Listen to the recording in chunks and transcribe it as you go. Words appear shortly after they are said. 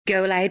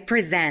Go Loud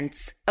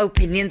presents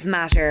Opinions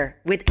Matter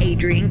with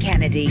Adrian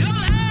Kennedy.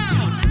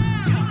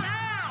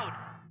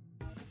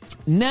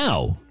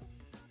 Now,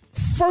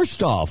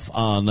 first off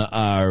on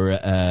our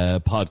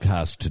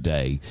podcast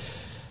today,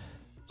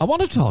 I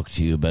want to talk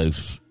to you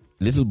about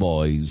little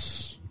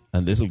boys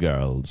and little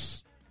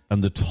girls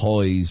and the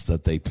toys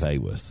that they play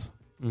with.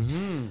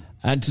 Mm-hmm.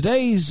 And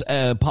today's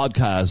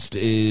podcast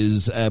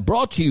is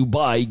brought to you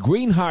by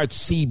Greenheart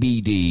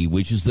CBD,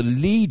 which is the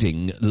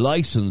leading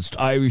licensed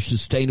Irish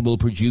sustainable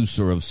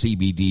producer of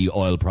CBD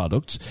oil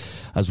products.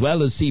 As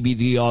well as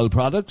CBD oil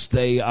products,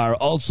 they are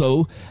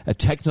also a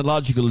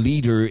technological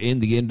leader in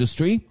the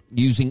industry,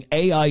 using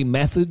AI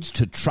methods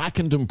to track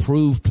and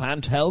improve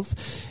plant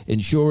health,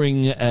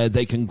 ensuring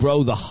they can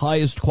grow the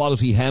highest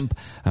quality hemp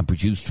and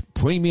produce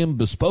premium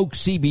bespoke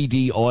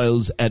CBD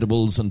oils,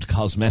 edibles and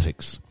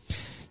cosmetics.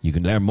 You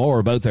can learn more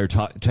about their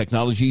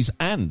technologies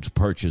and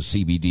purchase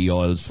CBD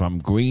oils from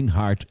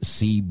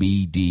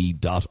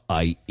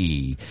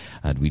greenheartcbd.ie.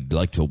 And we'd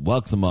like to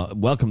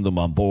welcome them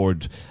on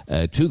board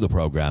to the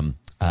programme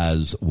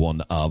as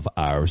one of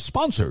our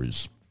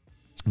sponsors.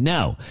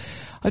 Now,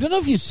 I don't know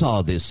if you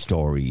saw this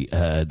story.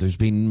 There's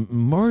been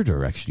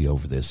murder actually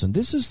over this. And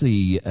this is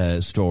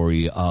the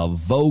story of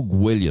Vogue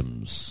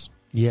Williams.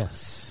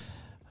 Yes.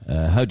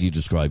 How do you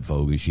describe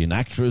Vogue? Is she an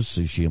actress?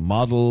 Is she a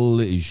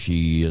model? Is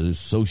she a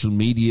social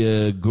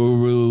media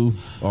guru?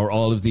 Or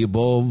all of the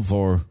above?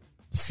 Or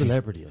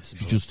celebrity, I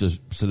suppose. She's just a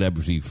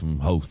celebrity from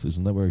Howth,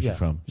 isn't that where she's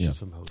from? She's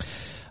from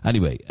Howth.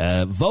 Anyway,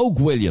 Vogue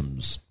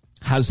Williams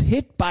has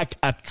hit back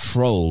at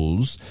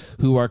trolls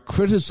who are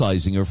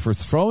criticising her for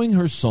throwing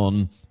her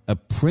son a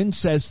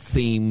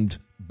princess-themed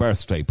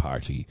birthday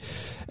party.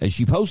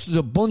 She posted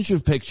a bunch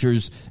of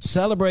pictures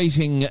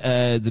celebrating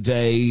the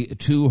day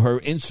to her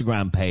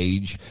Instagram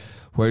page,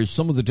 where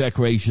some of the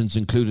decorations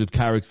included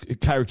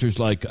characters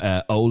like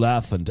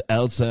Olaf and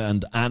Elsa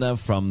and Anna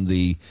from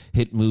the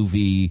hit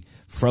movie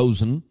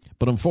Frozen.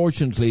 But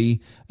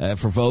unfortunately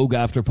for Vogue,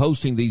 after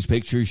posting these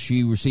pictures,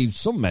 she received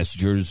some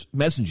messages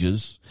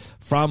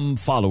from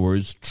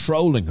followers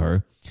trolling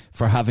her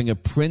for having a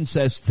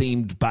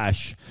princess-themed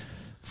bash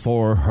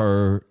for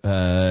her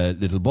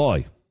little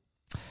boy.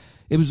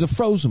 It was a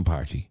Frozen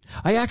party.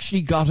 I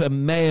actually got a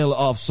mail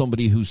off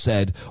somebody who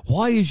said,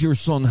 "Why is your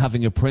son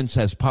having a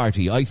princess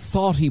party? I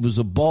thought he was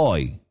a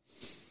boy."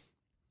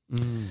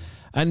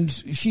 And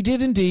she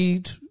did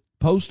indeed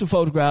post a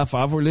photograph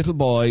of her little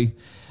boy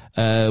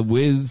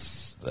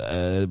with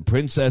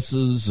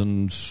princesses,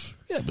 and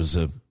it was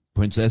a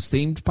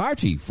princess-themed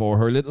party for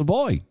her little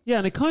boy. Yeah,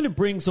 and it kind of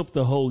brings up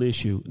the whole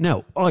issue.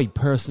 Now, I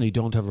personally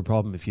don't have a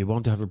problem if you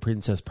want to have a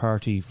princess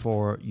party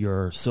for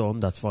your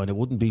son. That's fine. It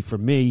wouldn't be for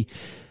me.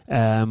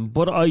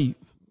 But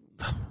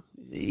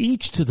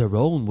each to their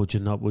own, would you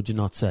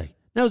not say?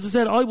 Now, as I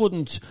said, I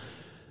wouldn't.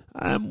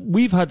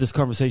 We've had this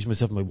conversation,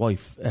 myself and my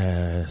wife,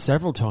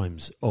 several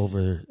times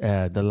over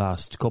the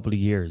last couple of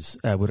years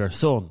with our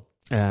son.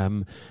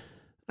 And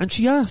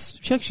she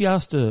actually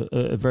asked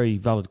a very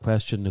valid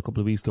question a couple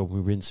of weeks ago when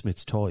we were in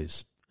Smith's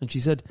Toys. And she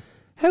said,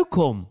 "How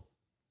come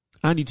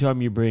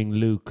anytime you bring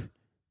Luke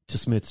to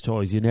Smith's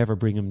Toys, you never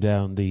bring him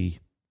down the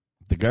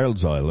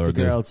girls' aisle, or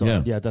the girls'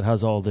 aisle, yeah, that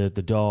has all the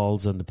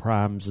dolls and the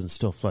prams and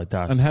stuff like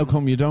that." And how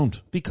come you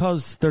don't?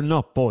 Because they're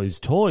not boys'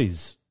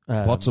 toys.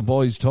 What's a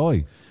boy's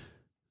toy?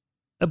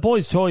 A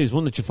boy's toy is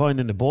one that you find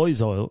in the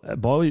boys' aisle,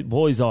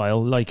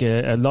 like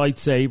a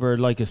lightsaber,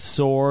 like a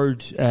sword,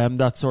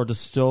 that sort of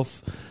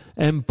stuff.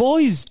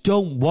 Boys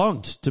don't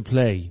want to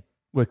play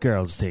with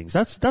girls' things.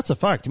 That's a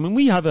fact. I mean,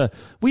 we have a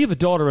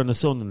daughter and a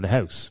son in the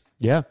house,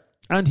 yeah,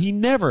 and he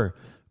never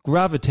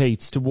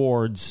gravitates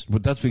towards.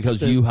 But that's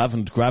because you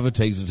haven't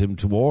gravitated him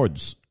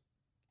towards.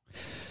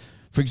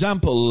 For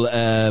example,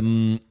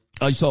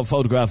 I saw a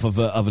photograph of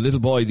a little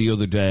boy the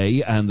other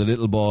day, and the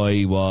little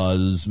boy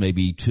was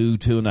maybe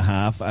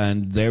 2.5,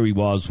 and there he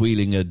was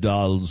wheeling a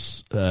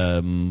doll's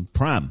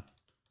pram.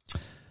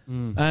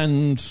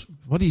 And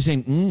what are you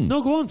saying?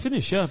 No, go on,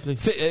 finish. Yeah,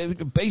 please.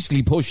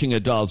 Basically pushing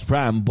a doll's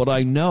pram, but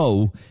I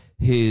know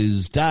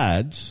his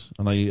dad,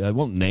 and I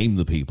won't name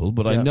the people,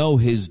 but I know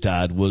his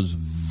dad was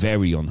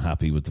very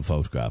unhappy with the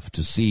photograph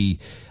to see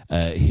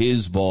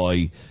his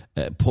boy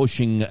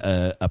pushing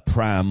a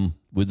pram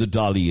with a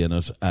dolly in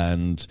it,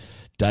 and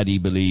Daddy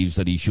believes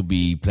that he should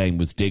be playing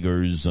with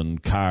diggers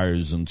and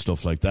cars and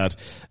stuff like that.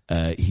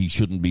 He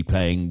shouldn't be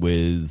playing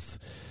with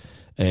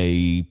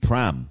a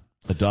pram.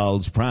 A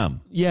doll's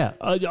pram. Yeah,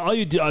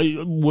 I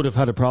would have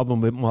had a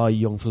problem with my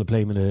young fella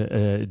playing with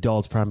a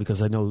doll's pram,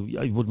 because I know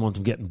I wouldn't want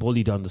him getting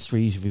bullied on the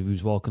street if he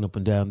was walking up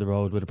and down the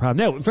road with a pram.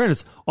 Now, in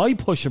fairness, I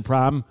push a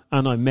pram,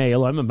 and I'm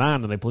male. I'm a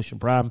man, and I push a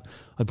pram.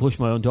 I push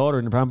my own daughter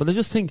in a pram. But I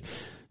just think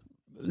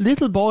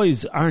little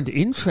boys aren't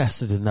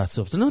interested in that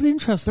stuff. They're not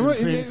interested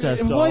in princess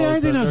dolls. Why are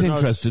they not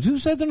interested? Who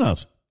said they're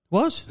not?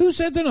 What? Who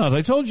said they're not?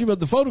 I told you about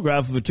the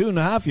photograph of a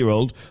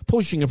 2.5-year-old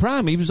pushing a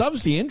pram. He was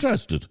obviously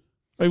interested.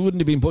 I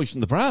wouldn't have been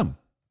pushing the pram.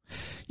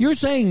 You're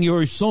saying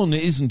your son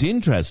isn't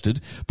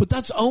interested, but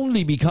that's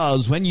only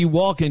because when you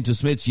walk into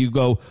Smith's, you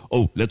go,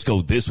 "Oh, let's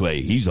go this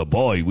way. He's a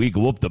boy. We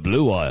go up the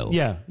blue aisle."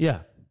 Yeah, yeah.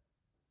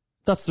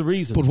 That's the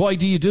reason. But why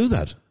do you do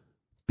that?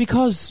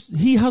 Because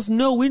he has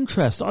no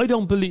interest. I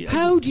don't believe...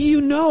 How do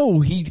you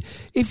know?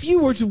 If you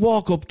were to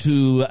walk up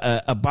to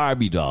a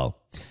Barbie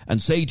doll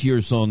and say to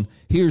your son,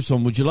 "Here,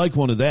 son, would you like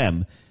one of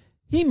them?"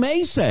 He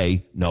may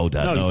say, "No,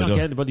 Dad, no, no, he's I not don't."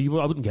 getting it, but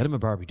I wouldn't get him a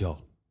Barbie doll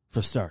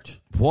for a start.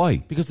 Why?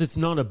 Because it's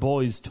not a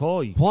boy's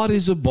toy. What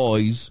is a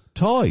boy's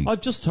toy?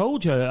 I've just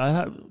told you.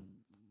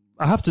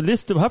 I have to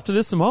list them. I have to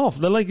list them off.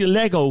 They're like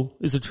Lego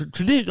is a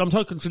I'm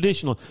talking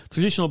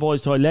traditional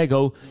boys' toy.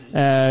 Lego,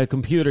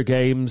 computer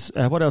games.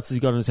 What else has he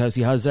got in his house?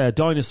 He has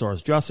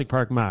dinosaurs. Jurassic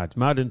Park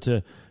mad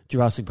into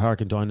Jurassic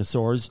Park and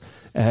dinosaurs.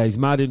 He's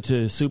mad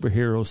into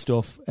superhero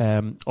stuff.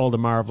 All the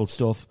Marvel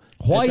stuff.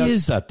 Why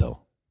is that though?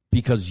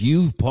 Because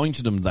you've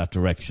pointed him that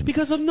direction.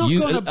 Because I'm not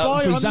going to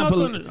buy.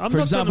 For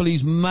example,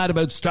 he's mad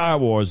about Star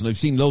Wars, and I've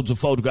seen loads of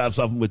photographs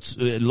of him with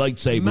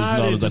lightsabers mad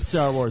and all into of that.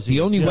 Star Wars. The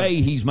only way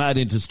he's mad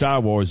into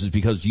Star Wars is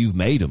because you've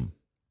made him.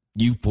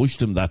 You've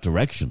pushed him that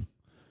direction.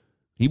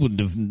 He wouldn't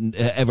have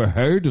ever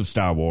heard of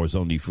Star Wars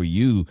only for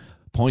you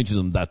pointed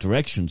him that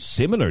direction.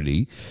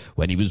 Similarly,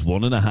 when he was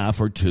 1.5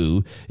 or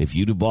 2, if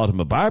you'd have bought him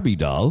a Barbie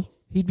doll,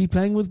 he'd be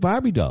playing with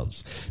Barbie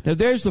dolls. Now,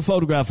 there's the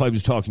photograph I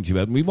was talking to you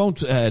about, and we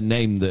won't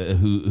name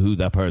who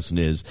that person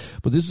is,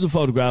 but this is a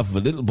photograph of a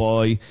little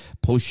boy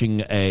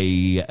pushing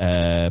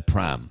a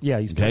pram. Yeah,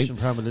 he's pushing a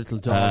pram, a little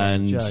doll.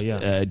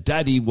 And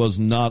Daddy was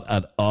not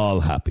at all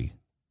happy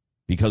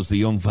because the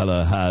young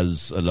fella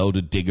has a load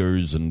of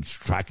diggers and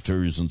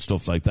tractors and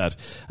stuff like that,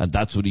 and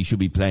that's what he should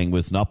be playing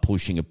with, not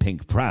pushing a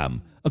pink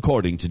pram,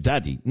 according to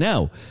Daddy.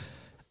 Now,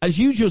 as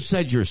you just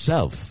said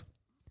yourself,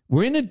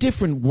 we're in a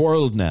different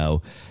world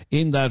now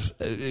in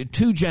that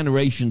 2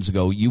 generations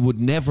ago, you would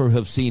never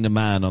have seen a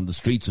man on the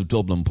streets of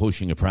Dublin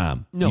pushing a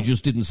pram. No. You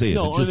just didn't see it.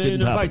 No, it just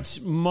didn't happen. In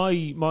fact,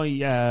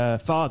 my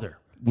father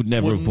would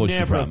never have pushed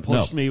a pram. Have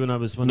pushed me when I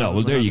was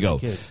there you go.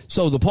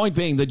 So the point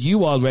being that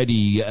you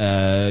already,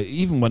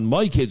 even when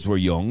my kids were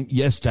young,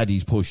 yes,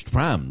 Daddy's pushed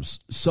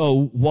prams.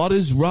 So what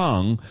is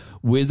wrong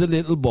with a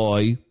little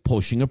boy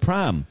pushing a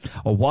pram?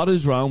 Or what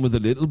is wrong with a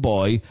little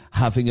boy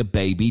having a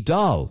baby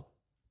doll?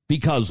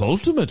 Because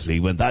ultimately,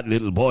 when that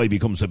little boy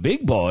becomes a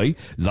big boy,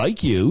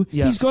 like you,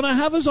 he's going to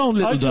have his own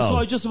little doll.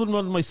 I just wouldn't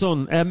want my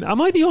son.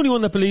 Am I the only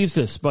one that believes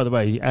this, by the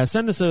way?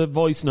 Send us a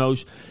voice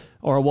note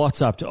or a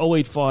WhatsApp to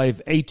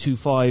 085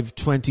 825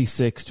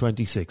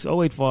 2626.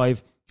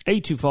 085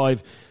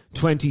 825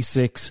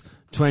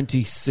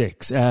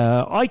 2626.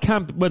 I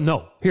can't... Well,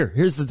 no.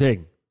 Here's the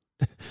thing.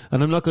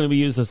 And I'm not going to be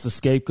used as the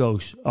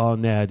scapegoat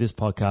on this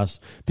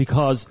podcast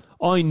because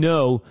I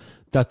know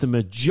that the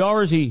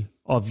majority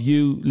of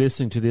you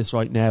listening to this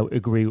right now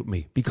agree with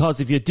me. Because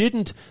if you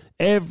didn't,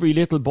 every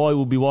little boy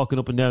will be walking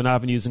up and down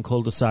avenues and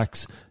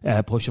cul-de-sacs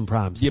pushing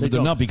prams. Yeah, but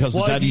they're not because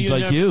the daddy's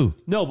like you.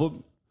 No, but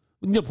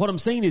what I'm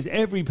saying is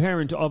every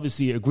parent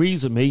obviously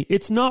agrees with me.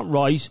 It's not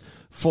right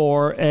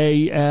for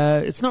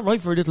a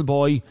little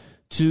boy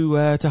to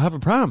have a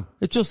pram.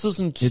 It just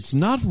doesn't... It's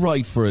not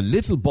right for a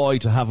little boy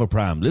to have a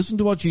pram. Listen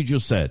to what you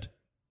just said.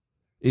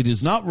 It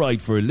is not right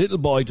for a little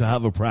boy to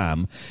have a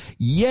pram,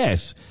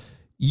 yet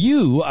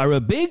you are a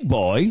big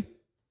boy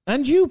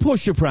and you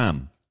push a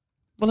pram.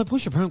 Well, I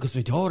push a pram because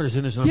my daughter's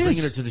in it and I'm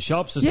bringing her to the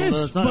shops.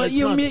 But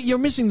you're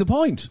missing the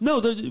point. No,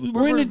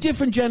 we're in a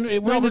different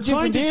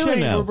era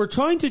now. We're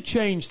trying to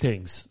change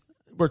things.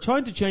 We're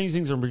trying to change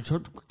things, and we're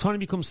trying to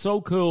become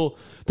so cool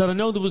that I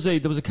know there was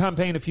a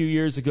campaign a few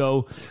years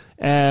ago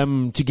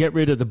to get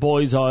rid of the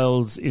boys'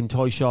 aisles in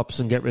toy shops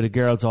and get rid of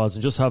girls' aisles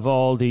and just have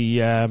all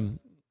the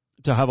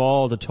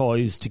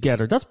toys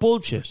together. That's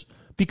bullshit.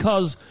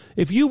 Because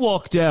if you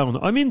walk down,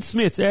 I'm in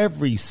Smith's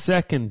every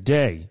second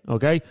day,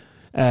 okay,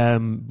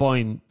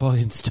 buying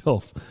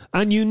stuff,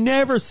 and you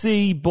never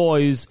see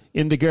boys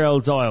in the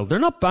girls' aisle. They're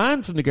not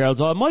banned from the girls'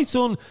 aisle. My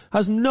son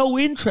has no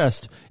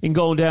interest in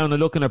going down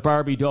and looking at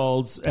Barbie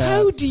dolls.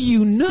 How do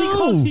you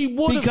know?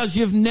 Because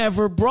you've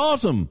never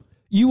brought him.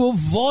 You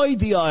avoid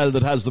the aisle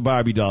that has the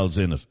Barbie dolls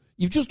in it.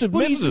 You've just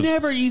admitted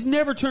it. He's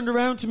never turned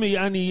around to me,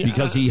 and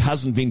because he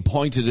hasn't been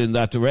pointed in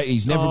that direction.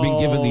 He's never been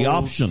given the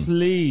option.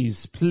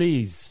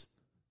 Please.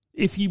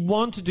 If he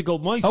wanted to go,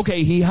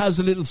 okay, he has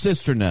a little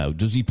sister now.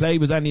 Does he play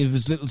with any of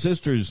his little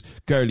sister's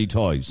girly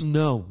toys?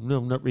 No,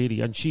 not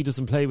really. And she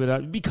doesn't play with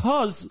that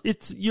because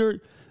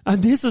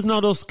and this is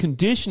not us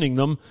conditioning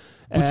them.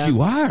 But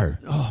you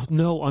are. Oh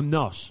no, I'm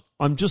not.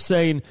 I'm just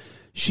saying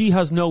she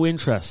has no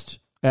interest.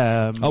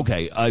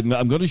 Okay, I'm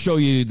going to show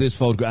you this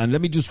photograph, and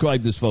let me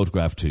describe this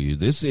photograph to you.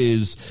 This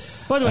is...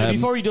 By the way,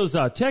 before he does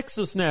that, text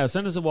us now,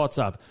 send us a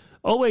WhatsApp,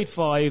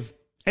 085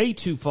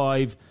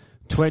 825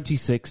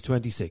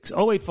 2626.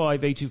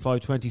 085 825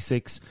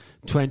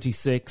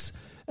 2626.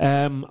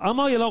 Am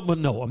I alone? Well,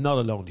 no, I'm not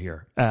alone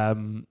here.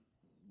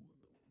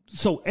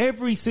 So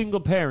every single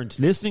parent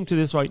listening to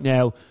this right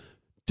now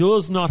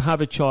does not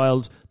have a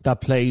child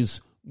that plays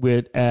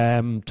with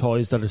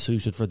toys that are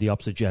suited for the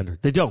opposite gender.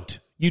 They don't.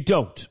 You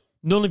don't.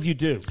 None of you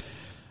do.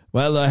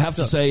 Well, I have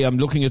to say, I'm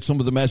looking at some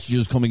of the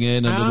messages coming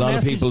in, and a lot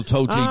of people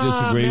totally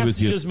disagree with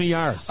you. Me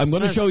arse. I'm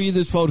going to show you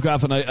this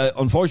photograph, and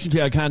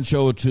unfortunately I can't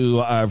show it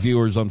to our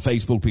viewers on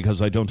Facebook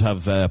because I don't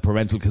have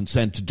parental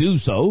consent to do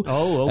so.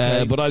 Oh,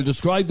 okay. But I'll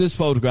describe this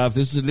photograph.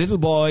 This is a little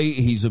boy.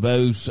 He's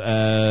about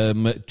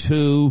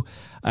 2.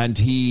 And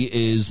he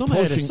is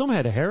pushing... Some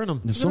head of hair on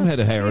him. Some head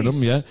of hair on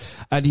him, yeah.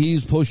 And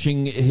he's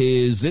pushing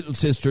his little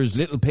sister's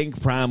little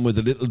pink pram with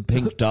a little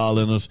pink doll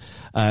in it.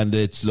 And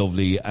it's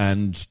lovely.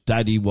 And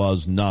Daddy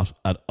was not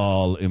at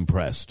all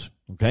impressed.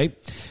 Okay?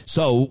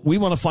 So we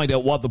want to find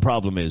out what the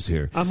problem is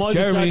here. And why was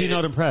Daddy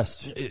not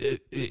impressed?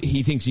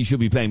 He thinks he should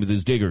be playing with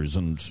his diggers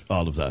and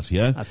all of that,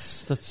 yeah?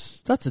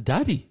 That's a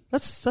daddy.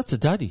 That's a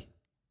daddy.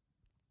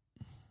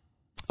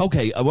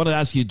 Okay, I want to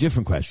ask you a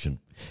different question.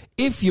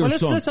 If your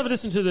son... Let's have a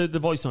listen to the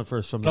voice note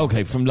first from Lauren.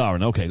 Okay, from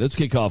Lauren. Okay, let's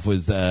kick off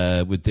with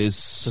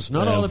this. It's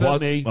not all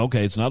about me.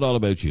 Okay, it's not all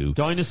about you.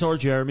 Dinosaur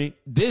Jeremy.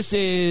 This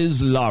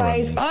is Lauren.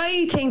 Guys,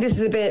 I think this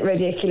is a bit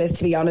ridiculous,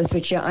 to be honest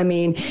with you. I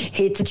mean,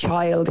 it's a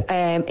child.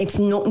 It's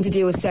nothing to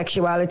do with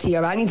sexuality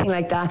or anything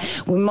like that.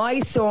 When my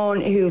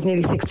son, who's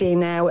nearly 16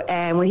 now,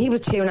 when he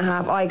was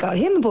 2.5, I got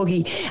him a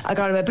buggy. I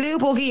got him a blue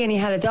buggy, and he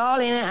had a doll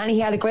in it, and he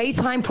had a great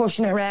time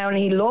pushing it around,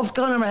 and he loved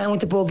going around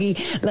with the buggy.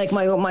 Like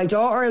my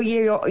daughter, a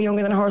year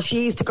younger than her,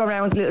 she used to go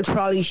around with a little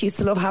trolley. She used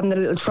to love having the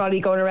little trolley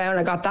going around.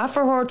 I got that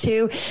for her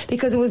too,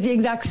 because it was the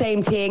exact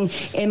same thing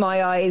in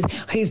my eyes.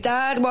 His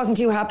dad wasn't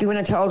too happy when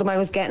I told him I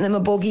was getting him a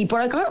buggy, but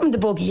I got him the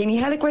buggy, and he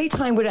had a great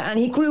time with it, and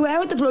he grew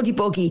out the bloody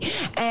buggy.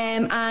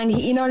 And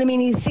he, you know what I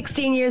mean? He's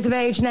 16 years of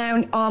age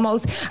now,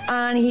 almost,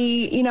 and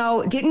he, you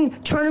know,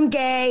 didn't turn him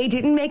gay,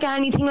 didn't make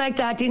anything like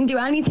that, didn't do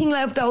anything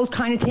like those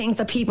kind of things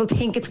that people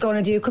think it's going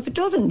to do, because it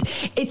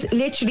doesn't. It's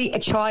literally a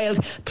child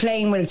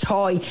playing with a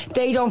toy.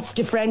 They don't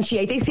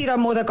differentiate. They see their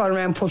mother going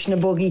around pushing a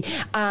buggy,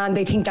 and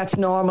they think that's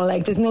normal.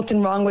 Like, there's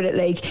nothing wrong with it.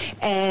 Like,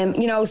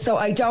 you know, so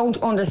I don't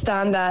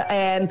understand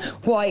that.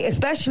 Why,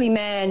 especially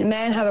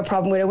men have a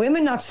problem with it.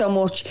 Women, not so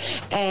much,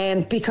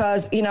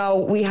 because, you know,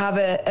 we have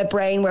a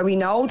brain where we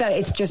know that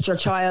it's just your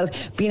child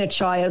being a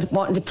child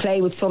wanting to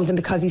play with something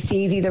because he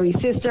sees either his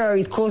sister or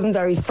his cousins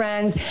or his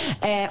friends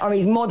or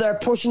his mother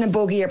pushing a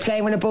buggy or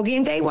playing with a buggy,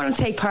 and they want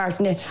to take part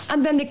in it,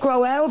 and then they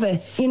grow out of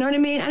it. You know what I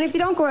mean? And if they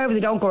don't grow out of it, they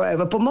don't grow out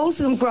of it. But most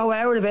of them grow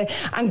out of it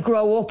and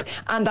grow up,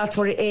 and that's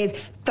what it is.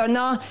 They're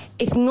not,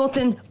 it's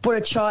nothing but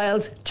a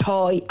child's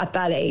toy at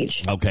that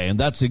age. Okay, and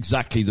that's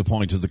exactly the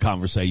point of the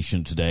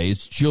conversation today.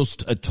 It's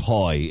just a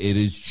toy. It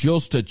is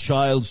just a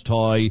child's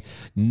toy.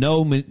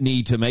 No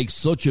need to make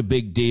such a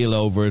big deal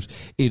over it.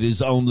 It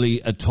is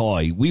only a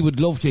toy. We would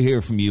love to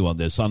hear from you on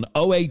this on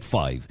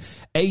 085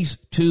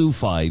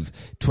 825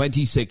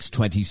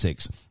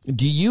 2626.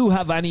 Do you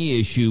have any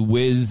issue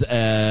with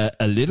a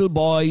little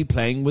boy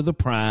playing with a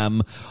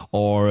pram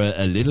or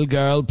a little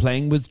girl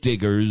playing with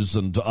diggers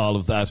and all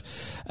of that?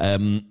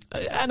 And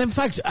in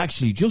fact,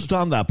 actually, just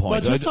on that point...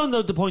 Well, just on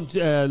the point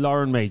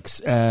Lauren makes,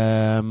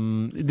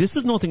 this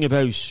is nothing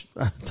about...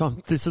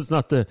 Tom, this is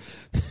not the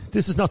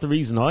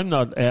reason I'm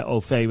not au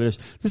fait with it.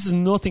 This is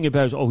nothing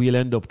about, oh, he'll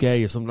end up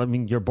gay or something. I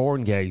mean, you're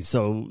born gay,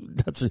 so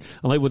that's... And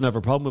I wouldn't have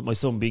a problem with my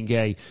son being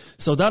gay.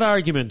 So that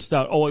argument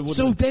that,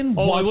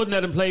 I wouldn't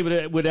let him play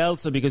with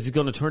Elsa because he's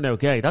going to turn out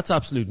gay, that's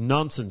absolute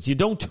nonsense. You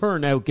don't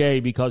turn out gay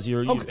because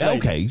you're...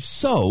 Okay,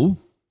 so...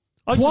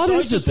 I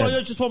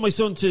just want my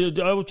son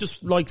to... I would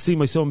just like to see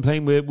my son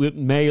playing with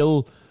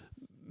male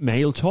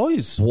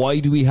toys. Why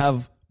do we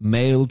have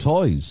male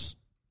toys?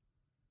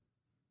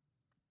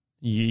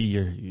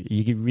 You're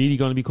really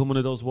going to become one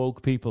of those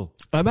woke people?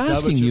 I'm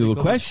asking you a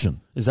question.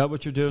 Is that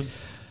what you're doing?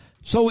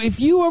 So if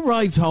you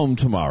arrived home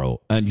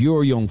tomorrow and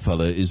your young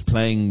fella is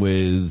playing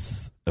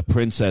with a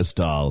princess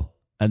doll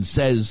and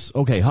says,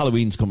 okay,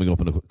 Halloween's coming up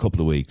in a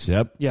couple of weeks,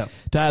 yeah? Yeah.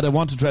 Dad, I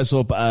want to dress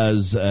up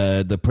as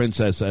the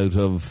princess out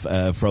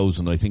of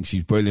Frozen. I think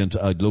she's brilliant.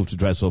 I'd love to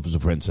dress up as a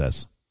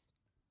princess.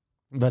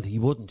 But he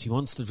wouldn't. He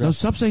wants to dress... No,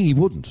 stop saying he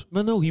wouldn't.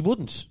 Well, no, he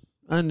wouldn't.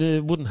 And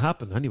it wouldn't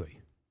happen anyway.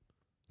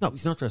 No,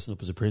 he's not dressing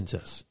up as a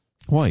princess.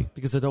 Why?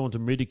 Because I don't want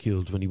him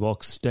ridiculed when he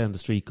walks down the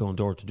street going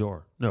door to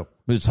door. No.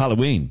 But it's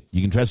Halloween. You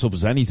can dress up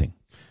as anything.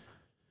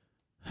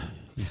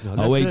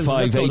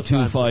 085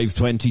 825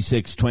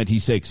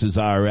 2626 is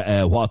our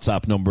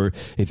WhatsApp number.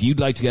 If you'd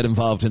like to get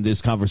involved in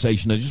this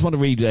conversation, I just want to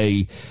read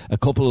a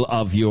couple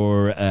of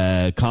your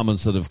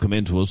comments that have come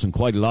into us, and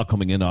quite a lot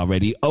coming in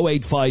already.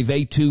 085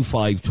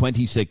 825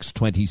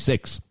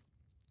 2626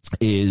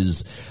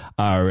 is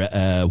our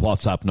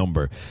WhatsApp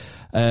number.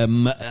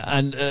 And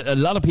a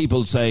lot of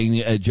people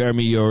saying,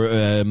 Jeremy, your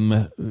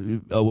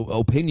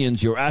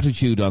opinions, your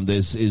attitude on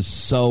this is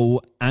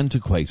so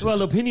antiquated.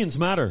 Well, opinions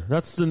matter.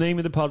 That's the name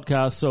of the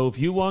podcast. So if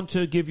you want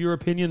to give your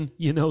opinion,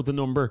 you know the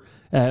number.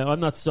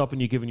 I'm not stopping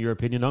you giving your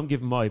opinion. I'm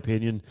giving my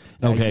opinion.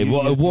 Okay,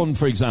 one,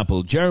 for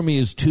example, Jeremy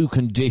is too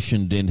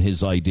conditioned in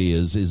his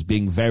ideas, is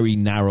being very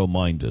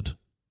narrow-minded.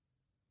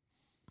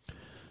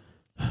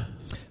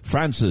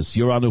 Francis,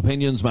 you're on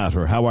Opinions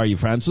Matter. How are you,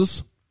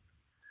 Francis?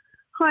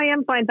 Hi,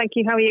 I'm fine, thank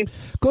you. How are you?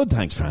 Good,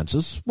 thanks,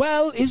 Francis.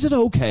 Well, is it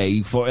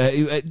okay for...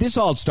 this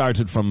all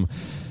started from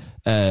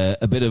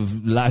a bit of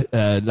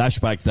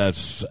lashback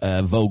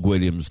that Vogue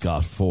Williams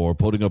got for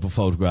putting up a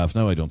photograph.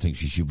 Now, I don't think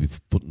she should be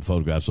putting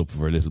photographs up of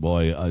her little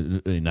boy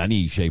in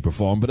any shape or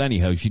form, but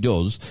anyhow, she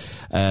does.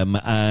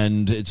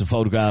 And it's a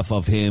photograph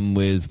of him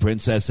with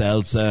Princess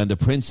Elsa and a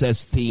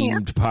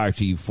princess-themed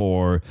party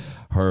for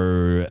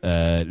her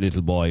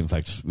little boy. In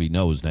fact, we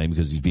know his name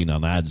because he's been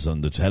on ads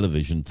on the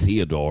television.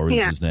 Theodore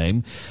is his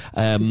name.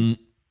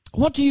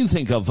 What do you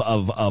think of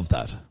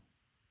that?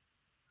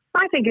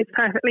 I think it's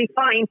perfectly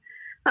fine.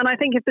 And I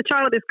think if the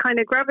child is kind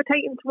of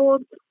gravitating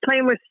towards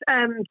playing with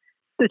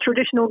the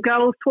traditional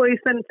girls' toys,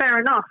 then fair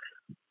enough.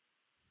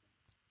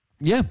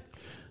 Yeah.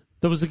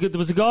 There was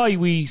a guy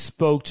we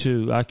spoke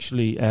to,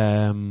 actually,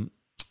 on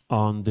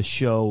the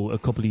show a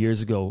couple of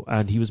years ago,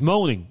 and he was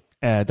moaning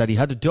that he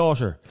had a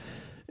daughter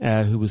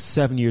who was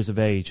 7 years of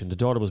age, and the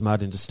daughter was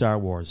mad into Star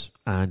Wars.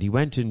 And he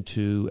went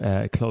into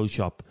a clothes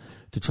shop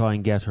to try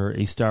and get her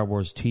a Star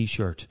Wars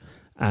T-shirt.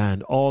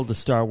 And all the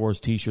Star Wars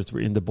T-shirts were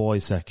in the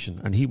boys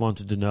section. And he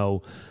wanted to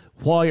know,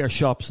 why are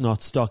shops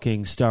not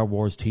stocking Star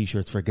Wars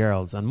T-shirts for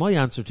girls? And my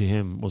answer to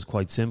him was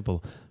quite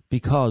simple.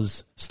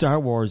 Because Star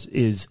Wars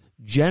is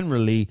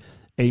generally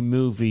a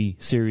movie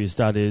series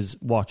that is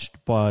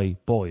watched by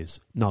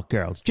boys, not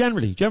girls.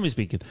 Generally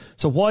speaking.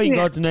 So why in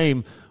God's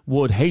name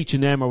would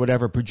H&M or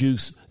whatever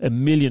produce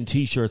 1 million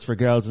T-shirts for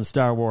girls in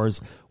Star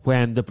Wars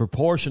when the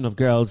proportion of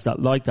girls that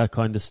like that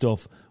kind of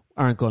stuff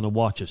aren't going to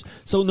watch it?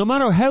 So no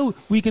matter how,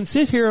 we can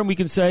sit here and we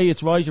can say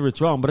it's right or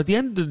it's wrong, but at the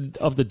end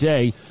of the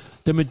day,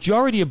 the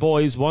majority of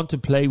boys want to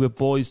play with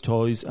boys'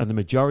 toys and the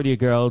majority of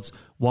girls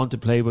want to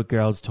play with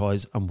girls'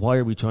 toys. And why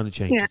are we trying to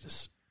change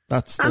this?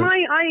 And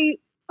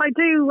I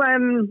do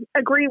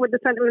agree with the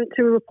sentiment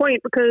to a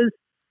point, because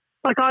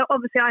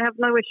obviously I have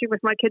no issue with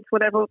my kids,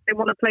 whatever they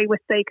want to play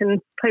with, they can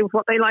play with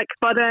what they like.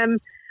 But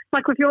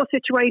like with your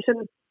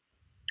situation,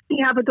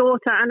 you have a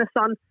daughter and a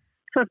son.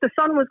 So if the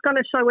son was going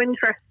to show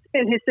interest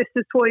in his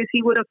sister's toys,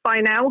 he would have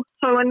by now.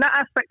 So in that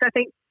aspect, I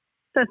think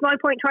there's no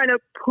point trying to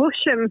push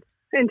him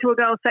into a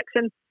girls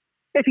section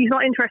if he's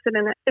not interested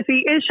in it. If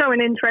he is showing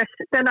interest,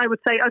 then I would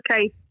say,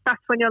 okay,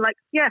 that's when you're like,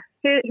 yeah,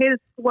 here's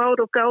the world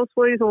of girls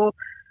toys, or,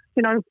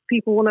 you know,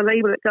 people want to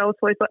label it girls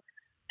toys, but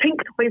pink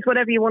toys,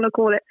 whatever you want to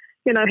call it,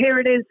 you know, here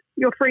it is,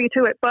 you're free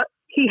to it. But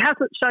he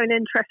hasn't shown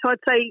interest. So I'd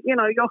say, you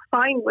know, you're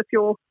fine with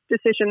your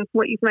decision,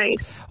 what you've made.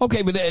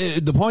 Okay, but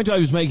the point I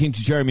was making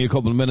to Jeremy a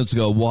couple of minutes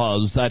ago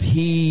was that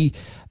he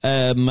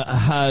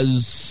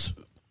has...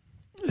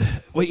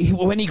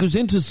 when he goes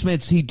into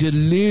Smith's, he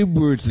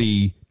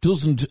deliberately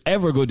doesn't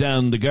ever go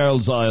down the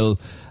girls' aisle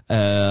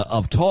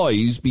of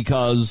toys,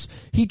 because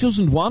he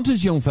doesn't want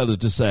his young fella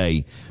to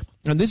say,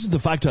 and this is the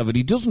fact of it,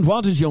 he doesn't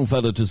want his young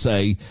fella to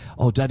say,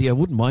 oh, Daddy, I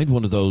wouldn't mind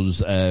one of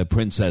those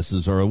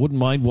princesses, or I wouldn't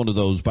mind one of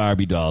those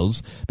Barbie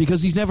dolls,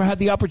 because he's never had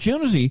the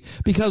opportunity,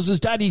 because his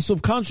daddy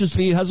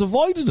subconsciously has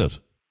avoided it.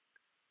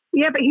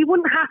 Yeah, but he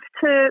wouldn't have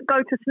to go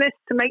to Smith's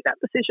to make that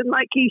decision.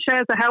 Like, he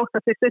shares a house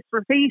with his sister.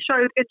 If he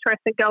showed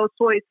interest in girls'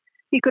 toys,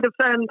 he could have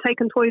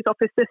taken toys off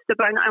his sister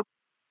by now.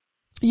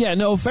 Yeah,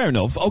 no, fair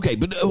enough. Okay,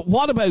 but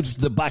what about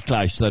the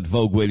backlash that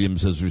Vogue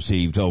Williams has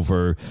received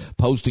over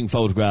posting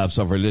photographs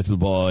of her little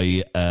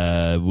boy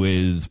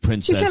with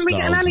princess dolls? She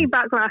shouldn't get any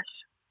backlash.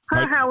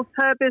 Her house,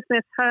 her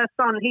business, her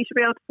son. He should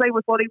be able to play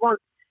with what he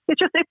wants. It's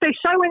just, if they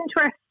show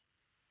interest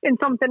in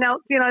something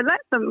else, you know,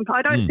 let them.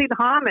 I don't see the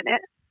harm in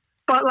it.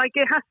 But, like,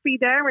 it has to be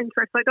their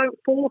interest. Like, don't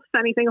force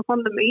anything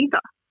upon them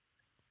either.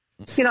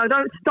 You know,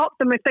 don't stop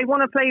them if they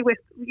want to play with,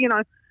 you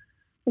know,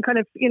 kind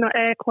of, you know,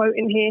 air quote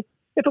in here.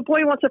 If a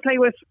boy wants to play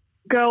with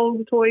girl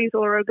toys,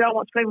 or a girl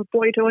wants to play with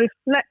boy toys,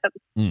 let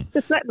them.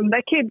 Just let them.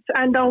 They're kids,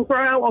 and they'll grow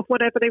out of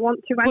whatever they want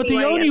to anyway. But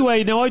the only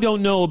way... Now, I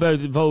don't know about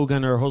Vogue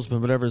and her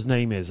husband, whatever his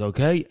name is,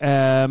 okay?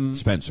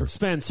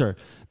 Spencer.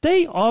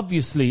 They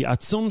obviously,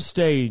 at some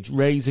stage,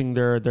 raising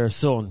their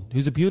son,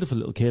 who's a beautiful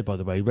little kid, by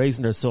the way,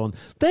 raising their son,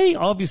 they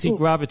obviously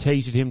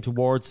gravitated him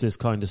towards this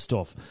kind of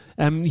stuff.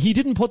 He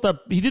didn't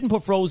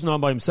put Frozen on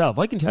by himself.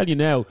 I can tell you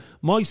now,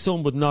 my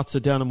son would not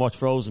sit down and watch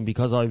Frozen,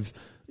 because I've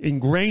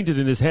ingrained it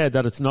in his head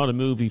that it's not a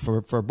movie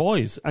for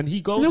boys. And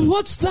he goes... Now,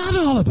 what's that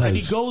all about? And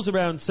he goes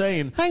around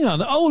saying... Hang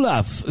on,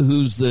 Olaf,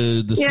 who's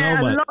the snowman... Yeah,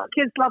 a lot of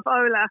kids love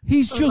Olaf.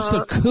 He's just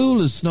the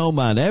coolest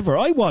snowman ever.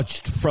 I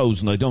watched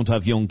Frozen, I don't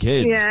have young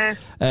kids. Yeah.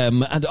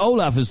 And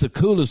Olaf is the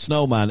coolest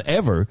snowman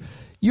ever.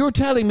 You're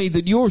telling me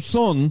that your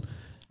son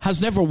has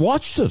never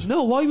watched it?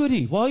 No, why would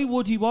he? Why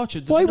would he watch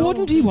it? Why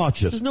wouldn't he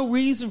watch it? There's no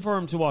reason for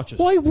him to watch it.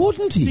 Why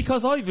wouldn't he?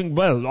 Because I've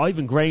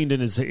ingrained in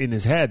his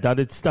head that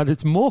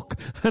it's muck.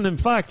 And in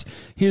fact,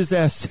 his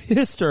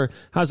sister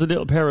has a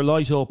little pair of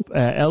light up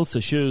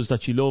Elsa shoes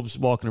that she loves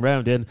walking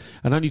around in.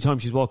 And any time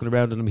she's walking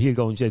around in them, he'll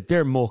go and say,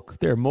 "They're muck.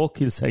 They're muck."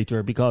 He'll say to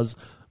her, because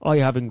I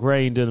have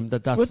ingrained in him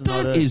that's but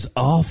not that is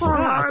awful.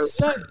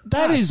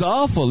 That is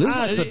awful,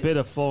 isn't it? That's a bit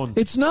of fun.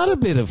 It's not a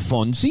bit of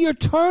fun. See, you're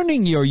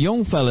turning your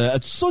young fella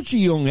at such a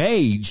young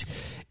age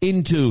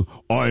into,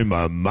 I'm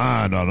a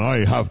man and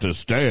I have to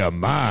stay a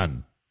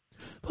man.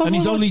 But and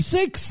he's only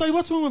 6. Sorry,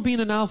 what's wrong with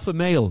being an alpha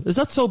male? Is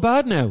that so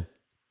bad now?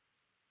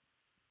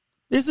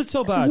 Is it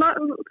so bad?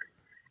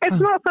 It's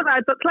not so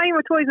bad, but playing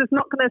with toys is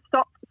not going to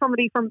stop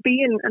somebody from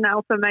being an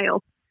alpha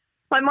male.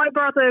 Like, my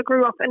brother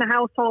grew up in a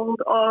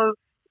household of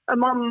a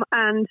mum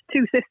and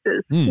two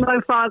sisters, no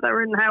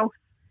father in the house,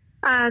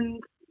 and,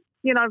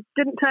 you know,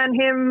 didn't turn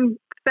him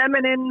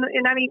feminine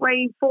in any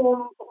way,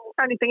 form,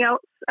 or anything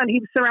else, and he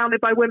was surrounded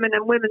by women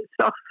and women's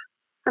stuff.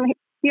 And,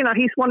 you know,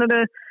 he's one of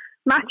the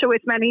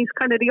machoist men. He's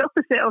kind of the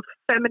opposite of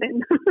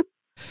feminine.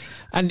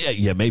 And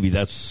maybe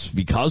that's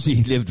because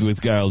he lived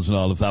with girls and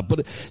all of that.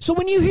 But so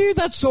when you hear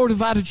that sort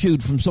of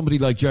attitude from somebody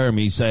like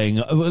Jeremy saying,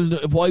 well,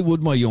 why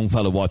would my young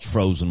fella watch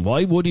Frozen?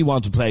 Why would he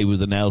want to play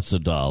with an Elsa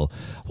doll?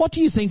 What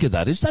do you think of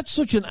that? Is that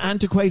such an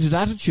antiquated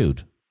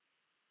attitude?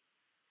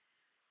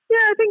 Yeah,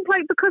 I think,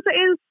 like, because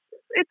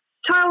it's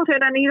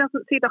childhood and he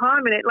doesn't see the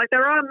harm in it. Like,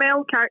 there are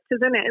male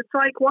characters in it. It's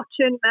like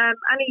watching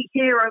any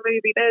hero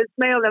movie. There's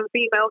male and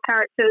female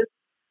characters.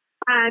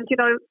 And, you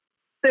know,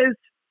 there's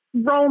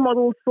role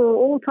models for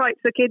all types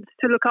of kids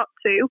to look up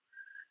to.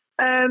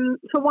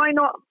 So why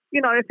not,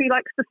 you know, if he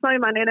likes the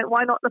snowman in it,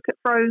 why not look at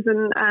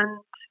Frozen? And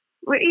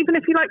even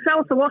if he likes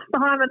Elsa, what's the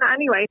harm in that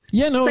anyway?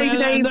 Yeah, no,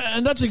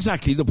 and that's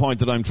exactly the point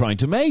that I'm trying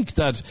to make,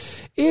 that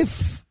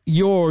if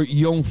your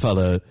young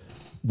fella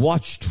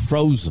watched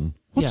Frozen,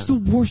 what's the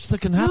worst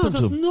that can happen to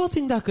him? There's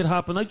nothing that could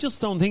happen. I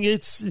just don't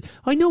think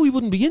I know he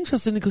wouldn't be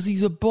interested in it because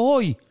he's a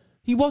boy.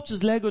 He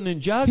watches Lego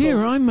Ninjago.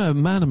 Here, I'm a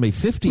man in my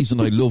 50s and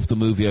I loved the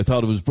movie. I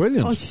thought it was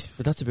brilliant.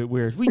 But that's a bit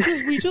weird. We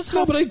just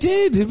no, but I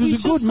did. It was a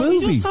good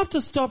movie. We just have to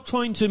stop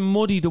trying to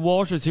muddy the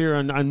waters here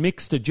and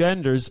mix the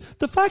genders.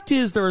 The fact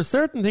is, there are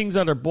certain things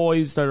that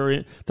boys are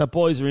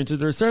into.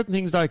 There are certain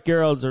things that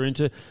girls are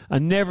into,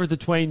 and never the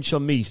twain shall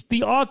meet.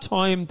 The odd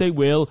time they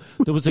will.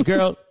 There was a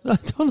girl. I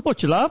don't know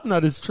what you're laughing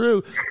at. It's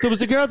true. There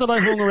was a girl that I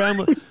hung around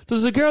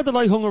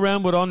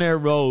with on Air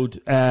Road,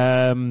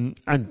 and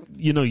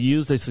you know, you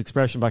use this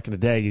expression back in the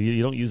day.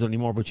 You don't use it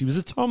anymore, but she was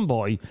a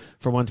tomboy,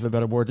 for want of a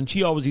better word, and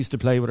she always used to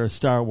play with her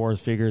Star Wars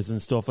figures and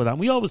stuff like that. And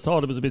we always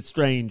thought it was a bit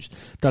strange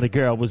that a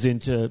girl was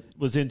into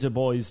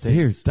boys things.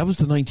 Here, that was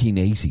the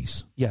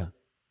 1980s. Yeah.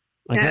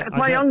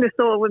 My youngest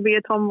daughter would be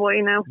a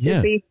tomboy now.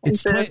 She'd be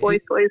into boys'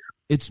 toys.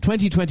 It's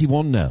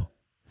 2021 now.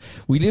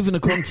 We live in a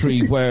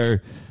country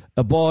where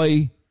a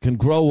boy can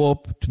grow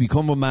up to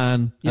become a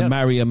man and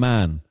marry a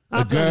man.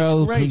 A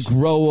girl can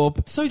grow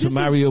up to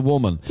marry a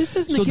woman. This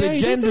isn't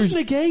this isn't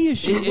a gay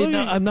issue.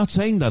 I'm not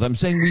saying that. I'm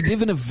saying we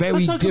live in a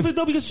very different...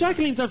 No, because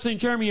Jacqueline's after saying,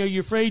 Jeremy, are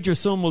you afraid your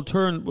son will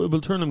turn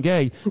him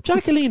gay?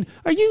 Jacqueline,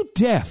 are you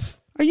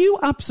deaf? Are you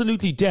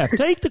absolutely deaf?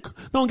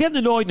 I'm getting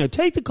annoyed now.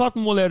 Take the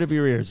cotton wool out of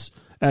your ears,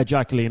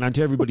 Jacqueline, and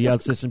to everybody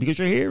else listening, because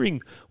you're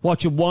hearing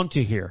what you want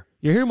to hear.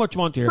 You're hearing what you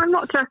want to hear. I'm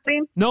not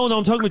Jacqueline. No,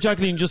 I'm talking about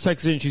Jacqueline. Just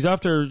texted in. She's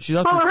after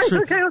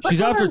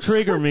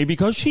triggering me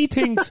because she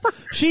thinks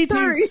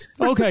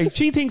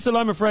that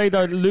I'm afraid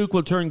that Luke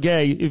will turn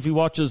gay if he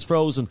watches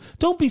Frozen.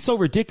 Don't be so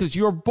ridiculous.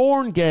 You're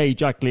born gay,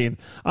 Jacqueline,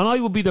 and I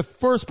will be the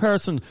first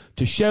person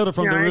to shout it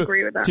from the roof.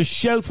 To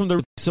shout from the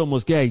roof son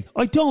was gay.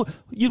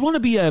 You'd want to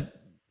be a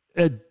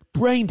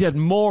brain dead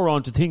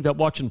moron to think that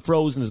watching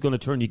Frozen is going to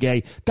turn you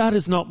gay. That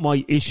is not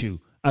my issue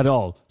at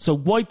all. So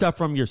wipe that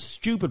from your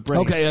stupid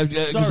brain. Okay,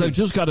 because I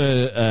just got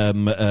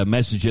a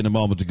message in a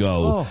moment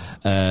ago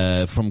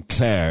from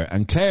Claire.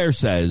 And Claire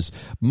says,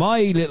 my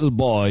little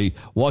boy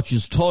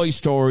watches Toy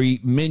Story,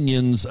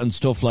 Minions and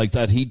stuff like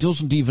that. He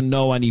doesn't even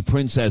know any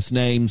princess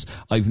names.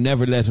 I've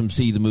never let him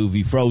see the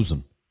movie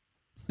Frozen.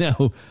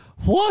 Now,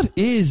 what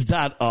is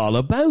that all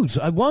about?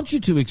 I want you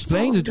to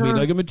explain it to me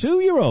like I'm a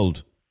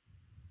 2-year-old.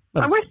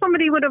 I wish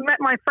somebody would have met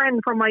my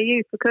friend from my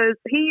youth, because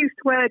he used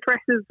to wear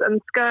dresses and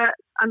skirts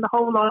and the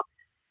whole lot.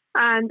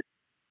 And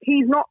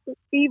he's not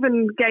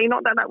even gay,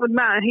 not that would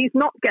matter. He's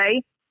not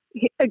gay.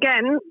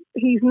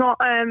 He's not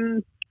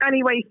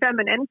any way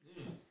feminine.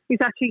 He's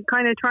actually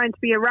kind of trying to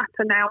be a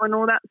rapper now and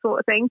all that sort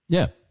of thing.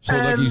 Yeah.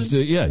 So he's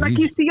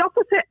the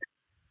opposite.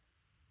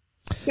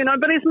 You know,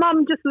 but his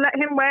mum just let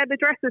him wear the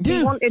dresses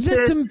he wanted.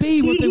 Let them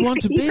be what they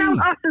want to be. He found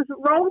us as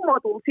role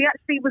models. He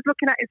actually was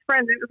looking at his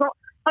friends. It was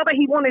not that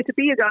he wanted to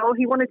be a girl.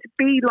 He wanted to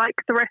be like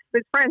the rest of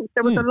his friends.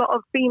 There was a lot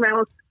of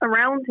females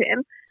around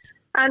him,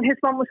 and his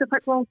mum was just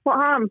like, "Well, what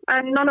harm?"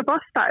 And none of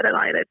us started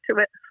aligning to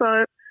it.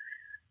 So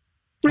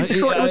we just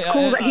thought it was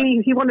cool that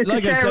he wanted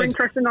to share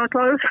interest in our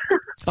clothes.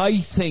 I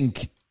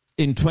think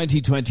in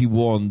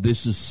 2021,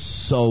 this is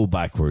so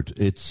backward.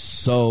 It's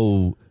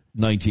so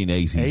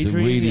 1980s. It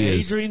really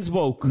is. Adrian's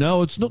woke.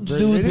 No, it's nothing to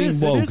do with being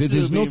woke. It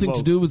has nothing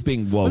to do with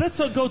being woke. Well,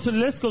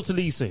 let's go to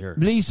Lisa here.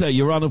 Lisa,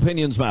 you're on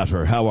Opinions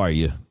Matter. How are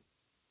you?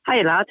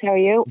 Hi, lads. How are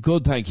you?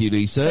 Good, thank you,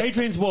 Lisa.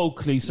 Adrian's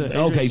woke, Lisa.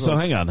 So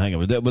hang on.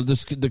 Well,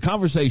 the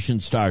conversation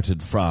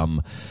started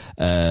from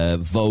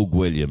Vogue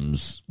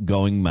Williams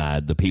going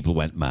mad. The people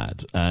went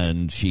mad.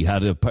 And she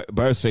had a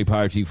birthday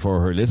party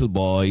for her little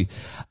boy,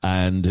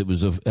 and it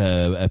was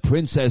a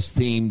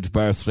princess-themed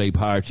birthday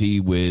party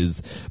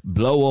with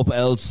blow-up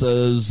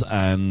Elsas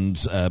and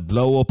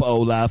blow-up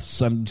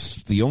Olafs and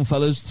the young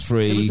fellas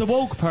 3. It was a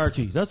woke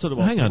party. That's what it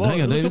was. Hang on.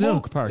 It was a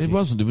woke party. It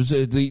wasn't. It was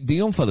the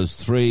young fellas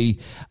 3,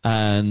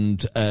 and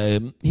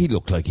he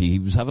looked like he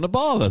was having a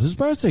ball at his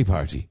birthday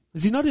party.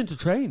 Is he not into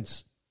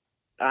trains?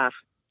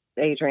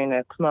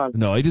 Adrian, come on.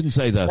 No, I didn't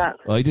say that.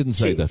 I didn't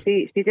say that.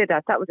 She did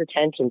that. That was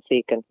attention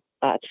seeking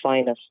at its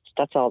finest.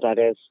 That's all that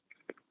is.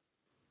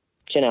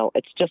 You know,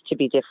 it's just to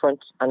be different,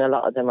 and a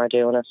lot of them are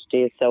doing it.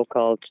 These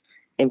so-called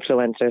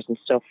influencers and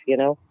stuff. You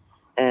know,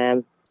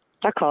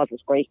 that causes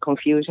great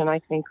confusion, I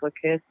think, with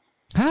kids.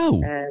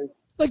 How?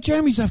 Like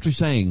Jeremy's after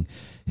saying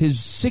his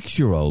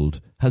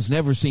 6-year-old has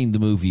never seen the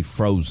movie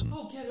Frozen.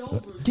 Oh,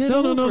 get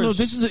over it. No.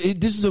 This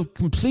is a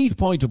complete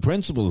point of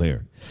principle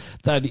here,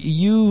 that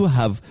you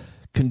have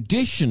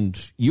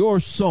conditioned your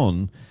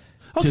son.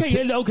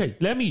 Okay.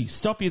 Let me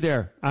stop you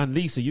there. And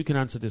Lisa, you can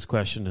answer this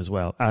question as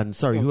well. And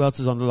sorry, who else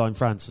is on the line?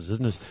 Francis,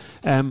 isn't it?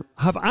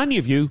 Have any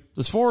of you?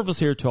 There's 4 of us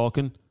here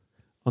talking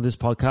on this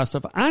podcast.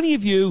 Have any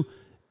of you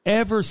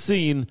ever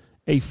seen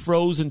a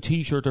Frozen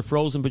T-shirt or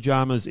Frozen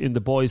pajamas in the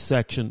boys'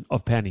 section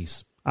of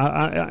Pennies?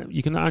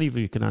 Any of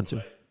you can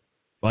answer.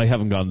 I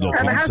haven't gone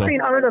looking. I have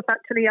seen Olaf,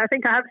 actually. I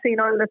think I have seen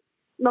Olaf,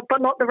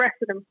 but not the rest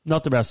of them.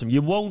 Not the rest of them.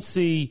 You won't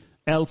see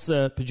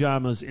Elsa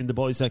pajamas in the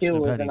boys' section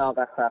of Pennies. And all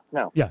that crap,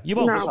 no. Yeah, you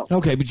won't. No.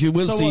 Okay, but you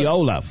will see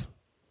Olaf.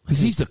 Because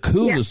he's the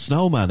coolest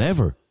snowman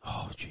ever.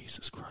 Oh,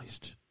 Jesus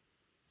Christ.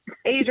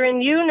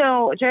 Adrian, you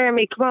know,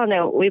 Jeremy, come on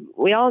now.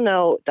 We all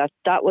know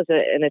that was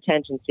an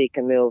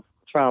attention-seeking move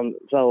from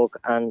Vogue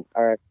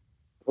or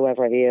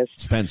whoever he is.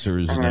 Spencer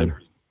is his name.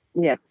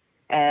 Yeah.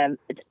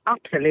 It's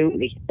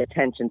absolutely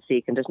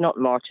attention-seeking. There's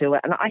nothing more to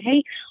it. And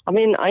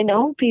I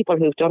know people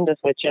who've done this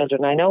with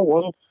children. I know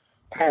one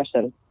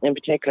person in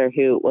particular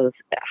who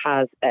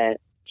has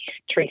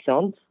 3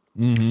 sons.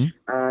 Mm-hmm.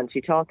 And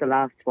she thought the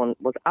last one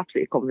was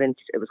absolutely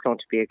convinced it was going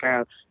to be a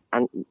girl.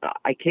 And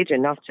I kid you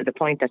not, to the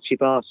point that she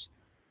bought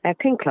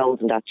pink clothes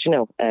and that, you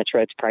know,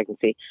 throughout the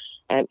pregnancy.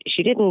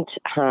 She didn't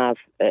have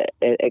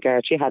a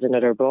girl, she had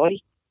another boy.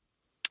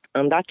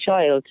 And that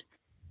child,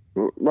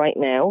 right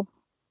now,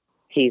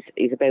 he's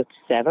about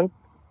 7,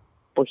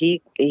 but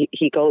he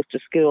goes to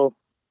school.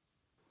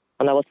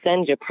 And I will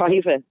send you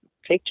private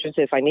pictures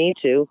if I need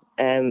to.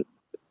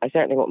 I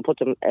certainly won't put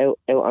them out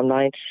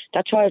online.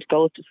 That child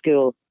goes to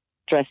school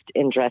dressed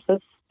in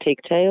dresses,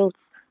 pigtails,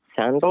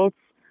 sandals,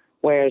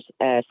 wears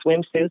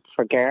swimsuits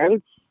for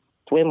girls,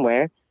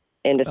 swimwear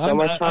in the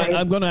summertime.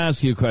 I'm going to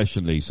ask you a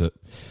question, Lisa.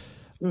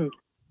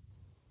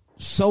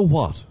 So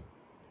what?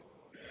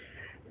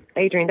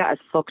 Adrian, that is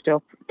fucked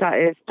up.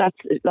 That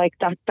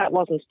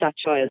wasn't that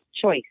child's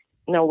choice.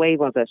 No way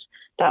was it.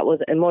 That was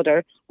a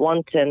mother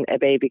wanting a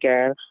baby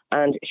girl,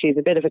 and she's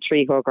a bit of a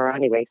tree hugger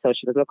anyway, so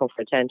she was looking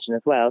for attention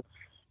as well.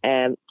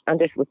 And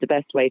this was the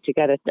best way to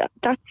get it.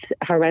 That's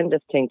a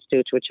horrendous thing to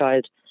do to a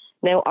child.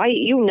 Now, I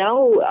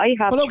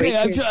have. Well, okay,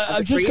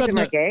 I've just got.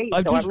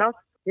 I'm not,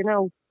 you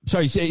know.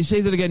 Sorry,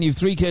 say that again. You have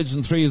 3 kids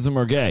and 3 of them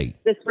are gay.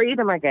 The 3 of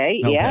them are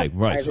gay, okay, yeah.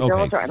 Right, I have a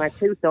daughter and I have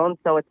 2 sons,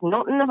 so it's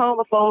nothing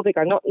homophobic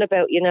or nothing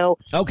about, you know.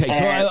 Okay,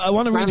 so I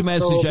want to read a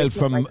message out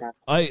from...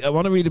 Like I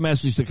want to read a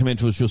message that came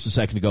into us just a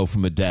second ago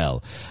from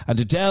Adele. And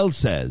Adele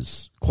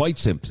says, quite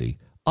simply,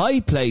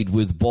 I played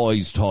with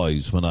boys'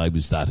 toys when I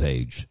was that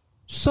age.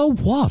 So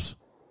what?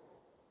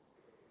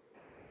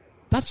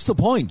 That's the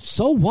point.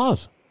 So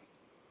what?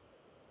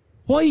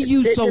 Why are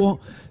you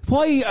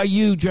Why are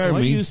you, Jeremy? Why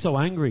are you so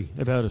angry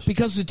about it?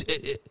 Because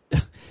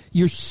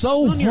you're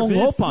so hung up on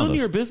it. It's none of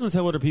your business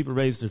how other people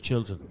raise their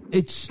children.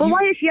 But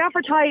why is she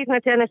advertising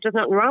it then if there's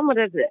nothing wrong with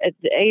it,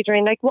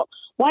 Adrian? Like,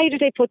 why do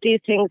they put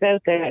these things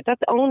out there?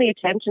 That's only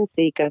attention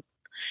seeking.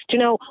 Do you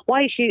know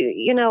why she?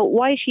 You know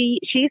why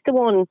she's the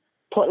one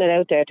putting it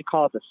out there to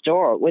cause a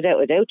stir.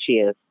 Without she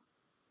is.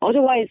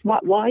 Otherwise,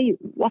 why?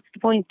 What's the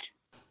point?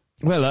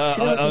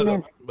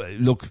 Well,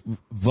 look,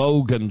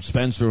 Vogue and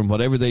Spencer and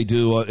whatever they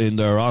do in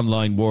their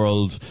online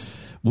world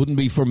wouldn't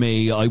be for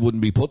me. I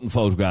wouldn't be putting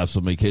photographs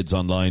of my kids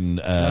online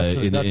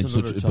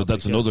but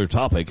that's another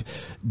topic.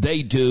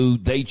 They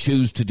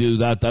choose to do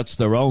that. That's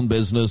their own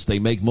business. They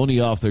make money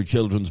off their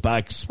children's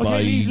backs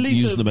by Lisa,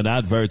 using them in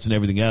adverts and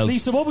everything else.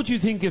 Lisa, what would you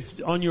think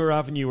if on your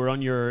avenue or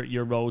on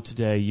your road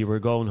today you were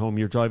going home,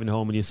 you're driving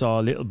home and you saw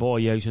a little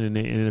boy out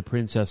in a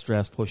princess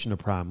dress pushing a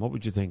pram? What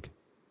would you think?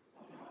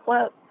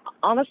 Well,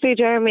 honestly,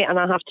 Jeremy, and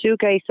I have 2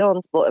 gay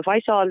sons, but if I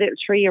saw a little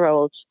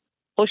 3-year-old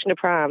pushing a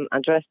pram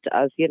and dressed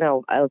as, you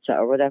know, Elsa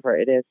or whatever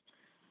it is,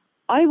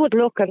 I would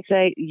look and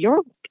say,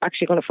 you're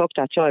actually going to fuck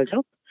that child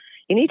up.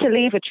 You need to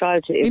leave a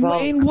child to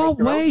evolve. In what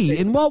way?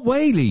 In what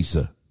way,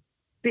 Lisa?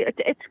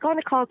 It's going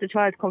to cause the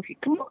child confusion.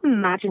 Can you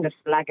imagine the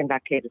slagging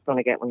that kid is going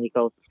to get when he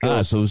goes to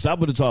school? So is that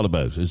what it's all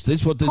about? Is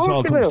this what this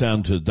all comes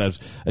down to, that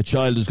a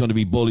child is going to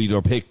be bullied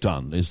or picked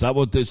on? Is that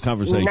what this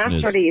conversation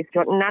is?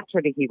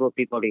 Naturally he would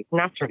be bullied.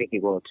 Naturally he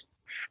would.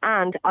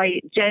 And I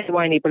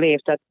genuinely believe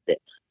that the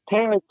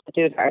parents that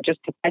do that are just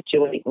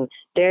perpetuating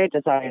their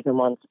desires and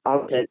wants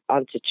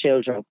onto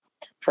children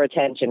for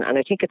attention. And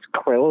I think it's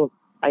cruel.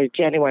 I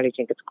genuinely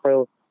think it's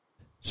cruel.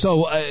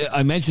 So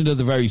I mentioned at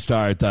the very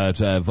start that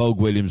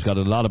Vogue Williams got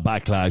a lot of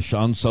backlash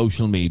on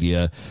social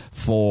media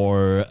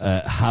for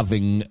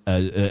having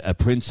a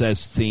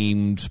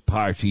princess-themed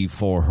party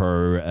for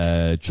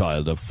her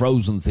child, a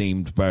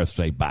Frozen-themed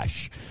birthday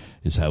bash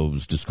is how it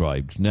was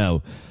described.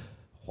 Now,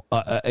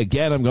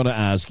 again, I'm going to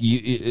ask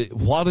you,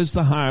 what is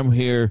the harm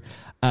here?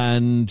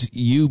 And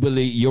you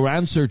believe your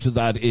answer to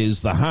that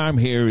is the harm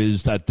here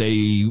is that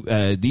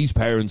these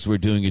parents were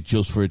doing it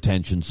just for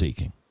attention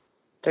seeking.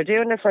 They're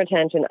doing it for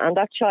attention, and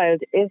that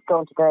child is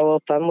going to grow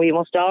up, and we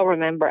must all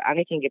remember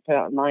anything you put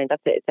online,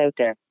 that's it, it's out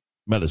there.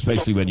 Well,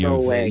 especially when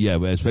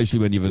especially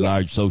when you've a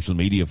large social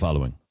media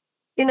following.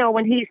 You know,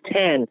 when he's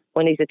 10,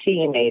 when he's a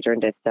teenager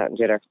and this, that and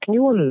the other, can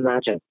you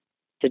imagine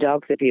the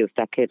dog's abuse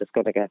that kid is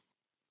going to get?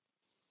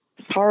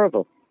 It's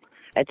horrible.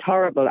 It's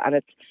horrible, and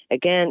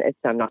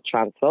I'm not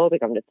transphobic.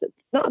 It's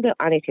not about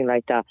anything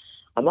like that.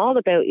 I'm all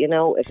about,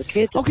 if a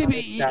kid... Okay,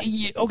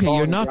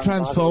 you're not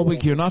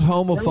transphobic, you're not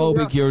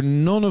homophobic, you're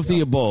none of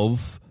the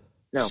above.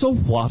 No. So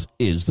what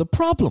is the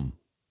problem?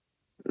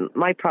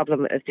 My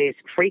problem is these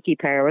freaky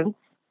parents,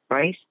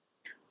 right,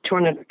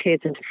 turning their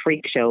kids into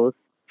freak shows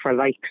for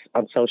likes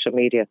on social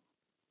media.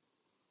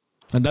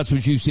 And that's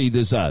what you see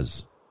this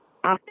as?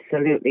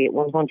 Absolutely,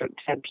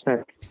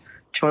 110%.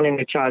 Turning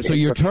a child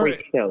into a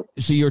freak show.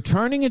 So you're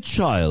turning a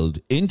child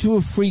into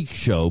a freak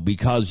show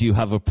because you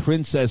have a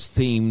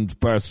princess-themed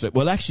birthday...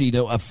 Well, actually,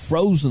 a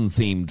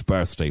Frozen-themed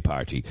birthday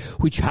party,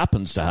 which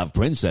happens to have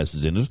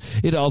princesses in it.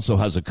 It also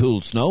has a cool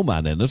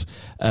snowman in it.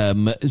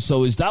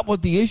 So is that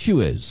what the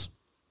issue is?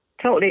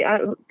 Totally.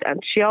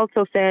 And she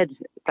also said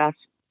that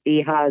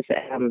he has...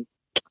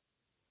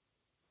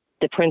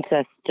 the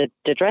princess, the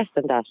dress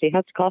and that. He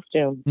has the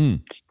costume.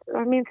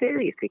 I mean,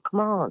 seriously,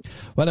 come on.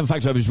 Well, in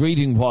fact, I was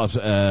reading what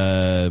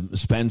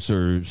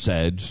Spencer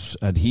said,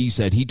 and he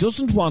said he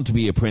doesn't want to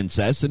be a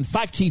princess. In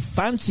fact, he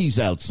fancies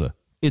Elsa.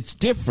 It's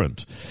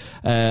different.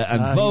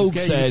 And Vogue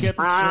said...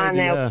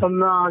 now,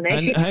 come on.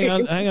 And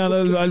hang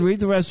on, I'll read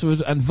the rest of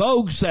it. And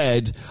Vogue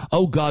said,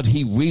 oh, God,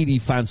 he really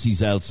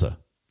fancies Elsa.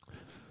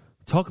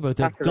 Talk about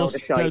that.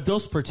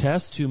 Does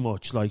protest too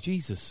much. Like,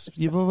 Jesus,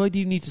 why do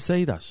you need to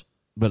say that?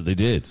 Well, they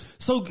did.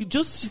 So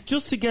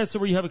just to get so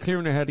where you have it clear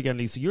in your head again,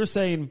 Lisa, you're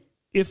saying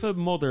if a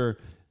mother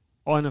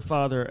and a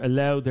father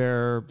allow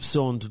their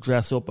son to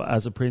dress up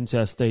as a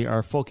princess, they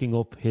are fucking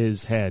up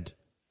his head,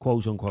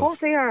 quote unquote. Of course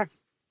they are.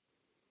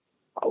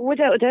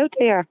 Without a doubt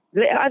they are.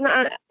 And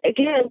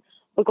again,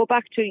 we'll go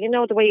back to,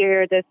 the way you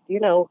hear this,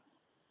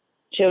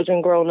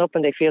 children growing up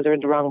and they feel they're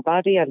in the wrong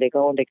body and they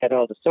go and they get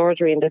all the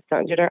surgery and this,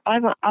 that and the other. I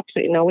have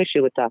absolutely no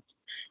issue with that.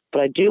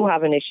 But I do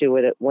have an issue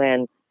with it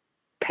when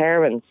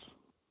parents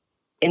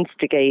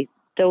instigate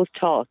those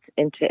thoughts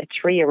into a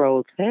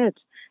 3-year-old's head.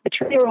 A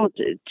 3-year-old,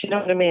 do you know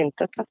what I mean?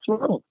 That's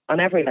wrong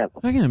on every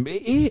level. Again,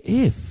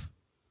 if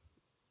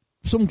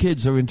some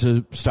kids are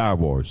into Star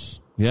Wars,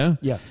 yeah?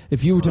 Yeah.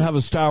 If you were to have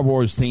a Star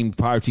Wars themed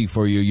party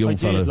for your young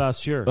fella... I did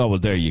last year. Oh, well,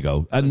 there you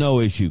go. And no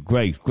issue.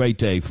 Great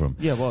day for him.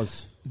 Yeah, it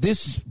was.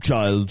 This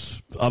child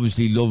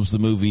obviously loves the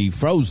movie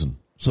Frozen,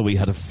 so he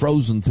had a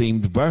Frozen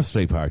themed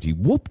birthday party.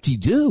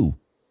 Whoop-de-doo.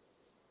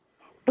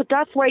 But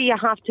that's where you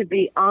have to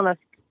be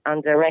honest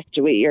and direct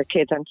with your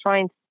kids and try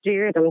and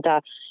steer them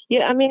that.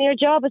 Yeah, I mean, your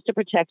job is to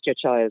protect your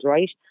child,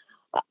 right?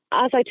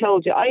 As I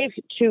told you, I have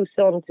 2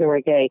 sons who are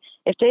gay.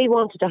 If they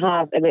wanted to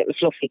have a little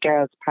fluffy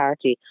girls'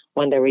 party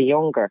when they were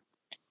younger,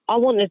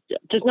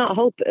 does not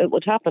hope it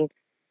would happen.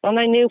 And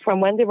I knew from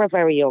when they were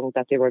very young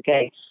that they were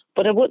gay.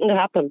 But it wouldn't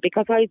happen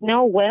because I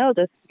know well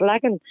this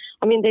slagging.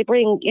 I mean, they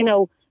bring,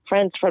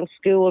 friends from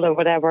school or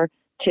whatever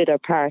to their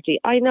party.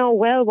 I know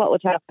well what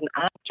would happen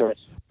after it.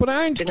 But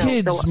aren't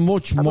kids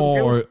much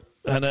more...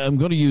 And I'm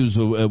going to use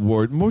a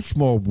word, much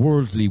more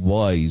worldly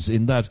wise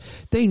in that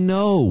they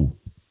know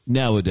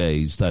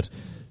nowadays that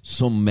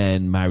some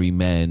men marry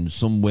men,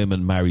 some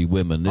women marry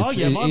women. My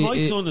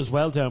son is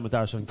well down with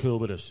that and cool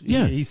with it.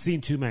 Yeah. He's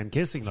seen 2 men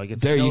kissing. Like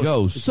it's there you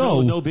go.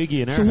 So no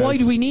biggie in our house. So why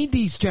do we need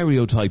these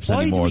stereotypes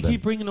anymore? Why do we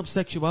keep bringing up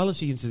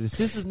sexuality into this?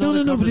 This is not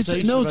no, but it's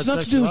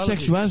not to do with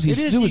sexuality.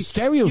 It's to do with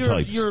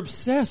stereotypes. You're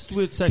obsessed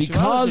with sexuality.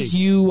 Because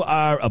you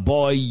are a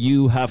boy,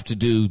 you have to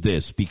do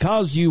this.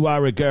 Because you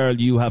are a girl,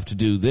 you have to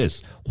do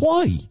this.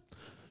 Why?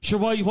 Sure.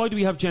 Why do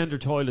we have gender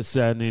toilets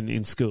then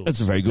in school?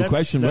 That's a very good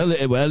question.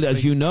 Well,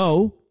 as you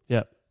know.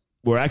 Yeah.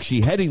 We're actually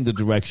heading the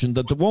direction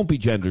that there won't be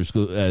gender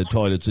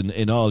toilets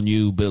in all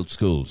new built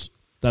schools.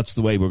 That's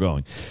the way we're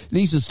going.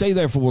 Lisa, stay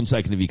there for 1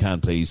 second if you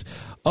can, please.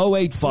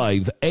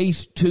 085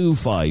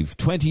 825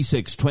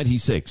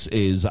 2626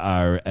 is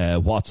our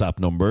WhatsApp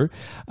number.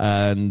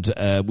 And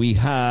we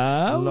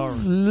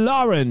have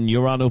Lauren.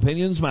 You're on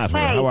Opinions Matter.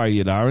 Hey. How are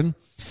you, Lauren?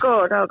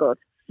 Good, all good.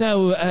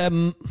 Now,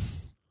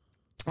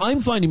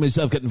 I'm finding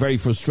myself getting very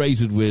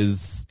frustrated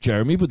with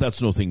Jeremy, but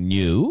that's nothing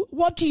new.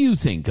 What do you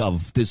think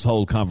of this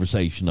whole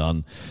conversation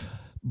on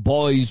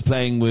boys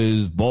playing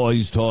with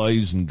boys'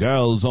 toys and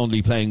girls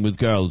only playing with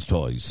girls'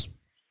 toys?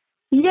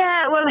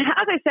 Yeah, well,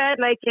 as I said,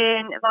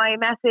 in my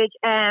message,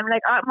 I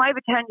have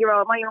a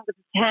 10-year-old, my youngest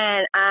is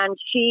 10, and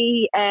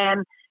she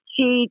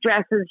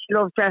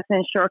loves dressing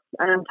in shirts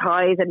and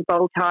ties and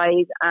bow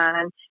ties,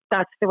 and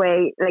that's the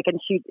way,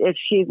 if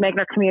she's making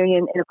her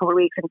communion in a couple of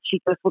weeks and she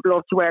just would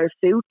love to wear a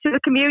suit to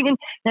the communion,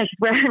 now she's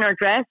wearing her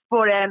dress,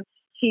 but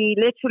she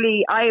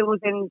literally, I was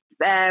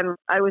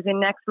in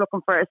next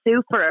looking for a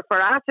suit for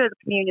after the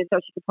communion so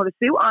she could put a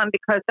suit on,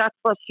 because that's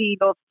what she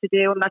loves to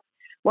do and that's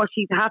what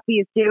she's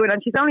happiest doing.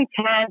 And she's only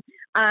 10,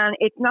 and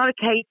it's not a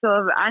case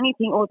of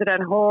anything other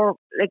than her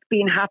like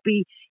being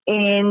happy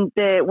in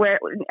where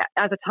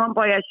as a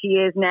tomboy as she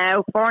is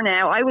now. For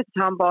now, I was a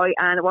tomboy,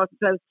 and it wasn't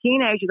until I was a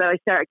teenager that I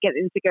started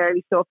getting into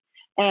girly stuff.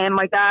 And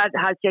my dad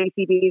has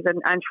JCBs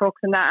and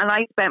trucks and that, and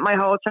I spent my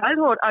whole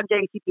childhood on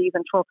JCBs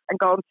and trucks and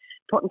going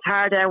putting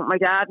tar down with my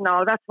dad and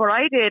all. That's what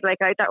I did.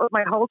 That was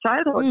my whole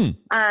childhood.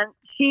 And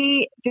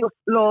she just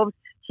loves.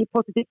 She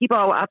puts a dicky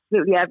bow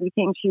absolutely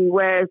everything. She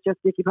wears just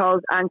dicky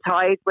bows and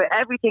ties with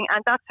everything,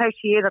 and that's how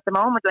she is at the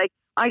moment. Like,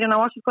 I don't know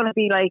what she's going to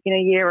be like in a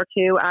year or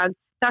two, and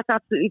that's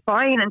absolutely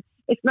fine. And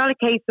it's not a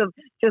case of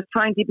just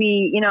trying to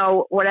be,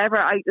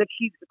 whatever.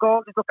 She's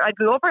gorgeous. Look, I'd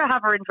love her to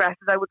have her in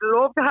dresses. I would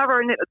love to have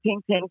her in little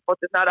pink things, but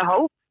there's not a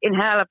hope in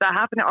hell of that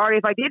happening. Or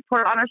if I did put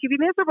her on her, she'd be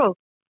miserable.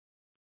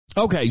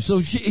 Okay,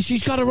 so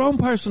she's got her own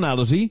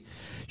personality.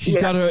 She's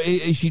got her.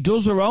 She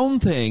does her own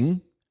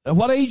thing.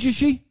 What age is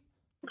she?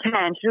 10.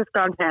 She's just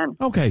gone 10.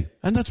 Okay,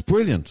 and that's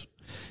brilliant.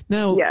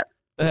 Now,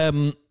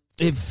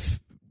 if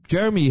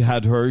Jeremy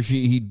had her,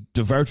 he'd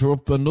divert her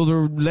up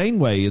another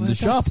laneway in the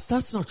shop.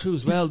 That's not true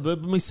as well.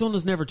 But my son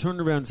has never turned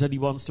around and said he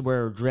wants to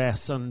wear a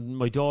dress, and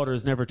my daughter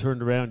has never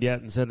turned around yet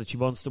and said that she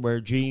wants to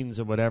wear jeans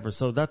or whatever.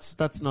 So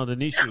that's not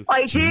an issue.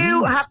 I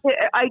do,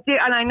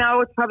 and I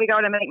know it's probably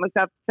going to make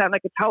myself sound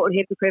like a total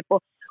hypocrite,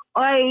 but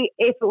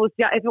if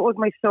it was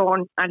my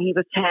son and he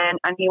was 10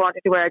 and he wanted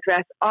to wear a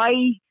dress, I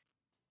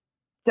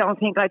don't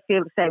think I'd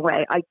feel the same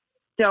way. I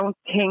don't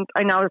think,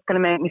 I know it's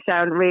going to make me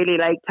sound really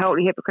like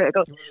totally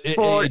hypocritical.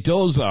 It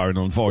does, Lauren,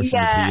 unfortunately.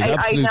 Yeah, it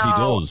absolutely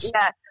does.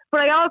 Yeah.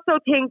 But I also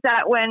think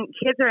that when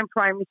kids are in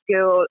primary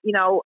school,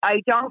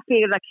 I don't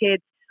feel that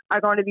kids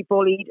are going to be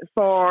bullied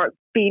for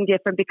being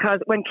different, because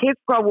when kids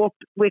grow up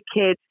with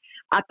kids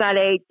at that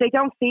age, they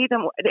don't see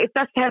them. If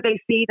that's how they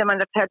see them and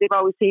that's how they've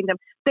always seen them,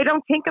 they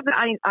don't think of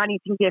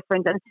anything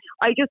different. And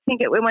I just think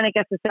when it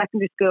gets to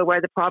secondary school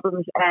where the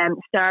problems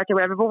start or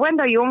whatever. But when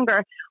they're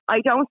younger,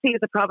 I don't see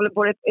it as a problem.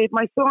 But if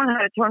my son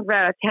had turned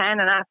around at 10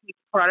 and asked me to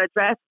put on a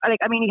dress,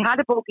 he had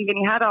a buggy and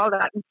he had all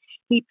that. And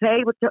he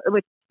played with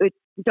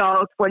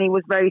dolls when he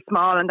was very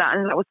small and that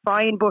was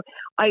fine. But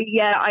I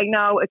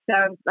know it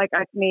sounds like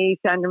me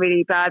sounding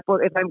really bad,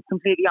 but if I'm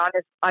completely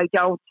honest, I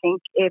don't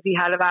think if he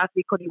had asked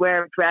me could he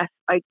wear a dress,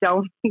 I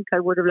don't think I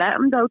would have let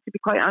him, though, to be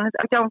quite honest.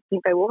 I don't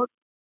think I would.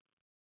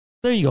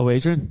 There you go,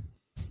 Adrian.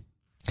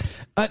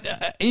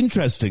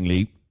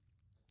 Interestingly,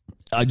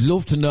 I'd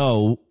love to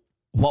know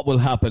what will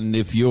happen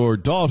if your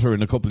daughter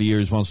in a couple of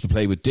years wants to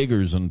play with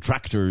diggers and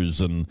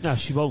tractors and... No,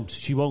 she won't.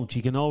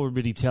 She can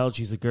already tell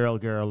she's a girl.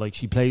 Like,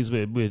 she plays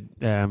with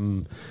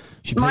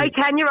my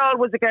 10-year-old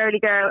was a girly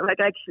girl. Like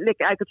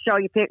I could show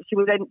you pictures. She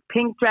was in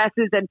pink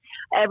dresses and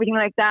everything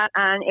like that.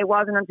 And it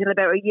wasn't until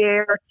about a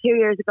year or 2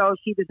 years ago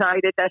she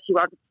decided that she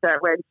wanted to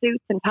start wearing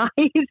suits and ties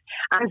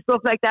and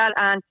stuff like that.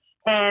 And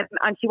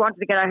she wanted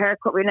to get her hair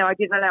cut. I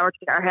didn't allow her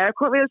to get her hair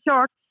cut real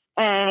short.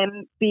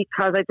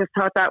 Because I just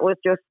thought that was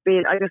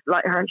I just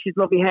like her. She's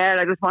lovely hair.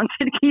 I just wanted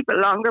to keep it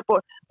longer.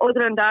 But other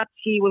than that,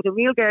 she was a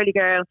real girly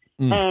girl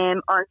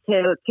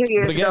until 2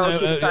 years ago. She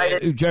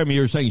decided. Jeremy,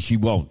 you're saying she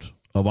won't.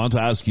 I want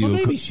to ask you. Well,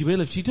 maybe she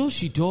will. If she does,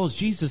 she does.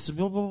 Jesus,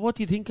 what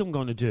do you think I'm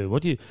going to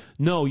do?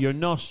 No, you're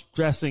not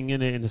dressing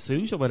in a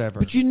suit or whatever.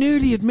 But you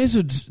nearly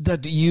admitted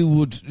that you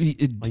would.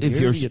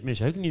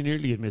 How can you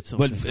nearly admit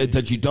something? Well,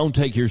 that you don't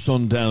take your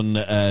son down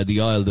the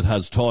aisle that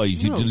has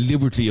toys. You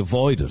deliberately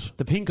avoid it.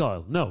 The pink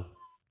aisle, no.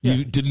 Yeah.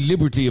 You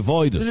deliberately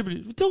avoid it.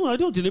 I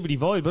don't deliberately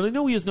avoid, but I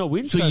know he has no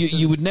interest. So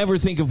you would never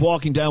think of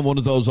walking down one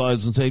of those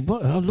aisles and saying,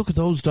 "Oh, look at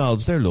those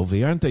dolls. They're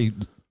lovely, aren't they?"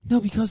 No,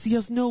 because he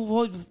has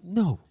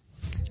no.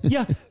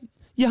 Yeah,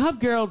 you have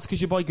girls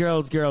because you buy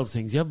girls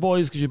things. You have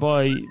boys because you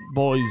buy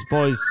boys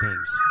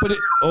things. But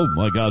oh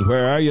my God,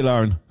 where are you,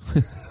 Lauren?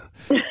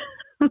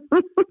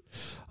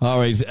 All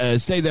right,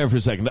 stay there for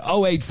a second.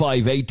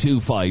 085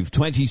 825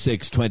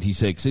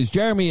 2626. Is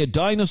Jeremy a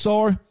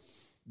dinosaur?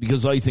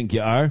 Because I think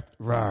you are.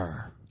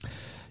 Rawr.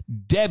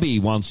 Debbie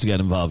wants to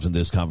get involved in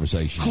this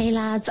conversation. Hey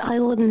lads,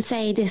 I wouldn't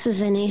say this is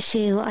an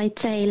issue. I'd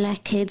say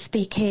let kids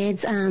be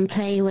kids and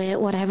play with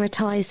whatever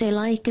toys they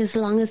like, as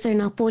long as they're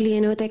not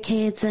bullying other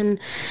kids and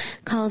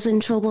causing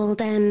trouble,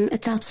 then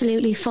it's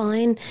absolutely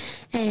fine.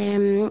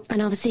 And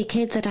obviously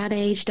kids at that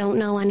age don't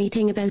know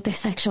anything about their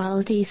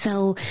sexuality,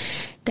 so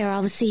they're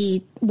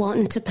obviously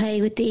wanting to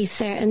play with these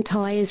certain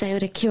toys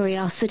out of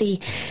curiosity.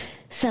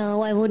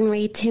 So I wouldn't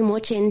read too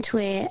much into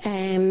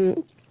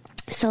it.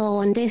 So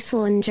on this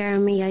one,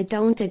 Jeremy, I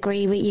don't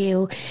agree with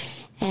you.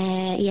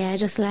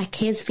 Just let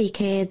kids be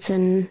kids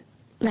and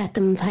let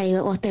them play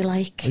with what they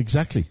like.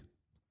 Exactly.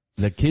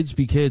 Let kids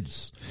be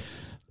kids.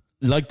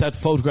 Like that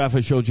photograph I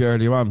showed you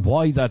earlier on,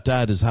 why that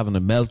dad is having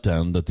a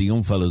meltdown that the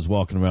young fella is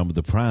walking around with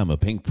a pram, a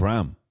pink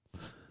pram.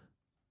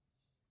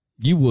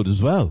 You would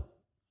as well.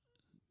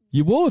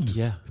 You would.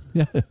 Yeah.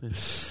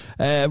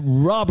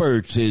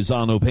 Robert is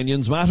on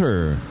Opinions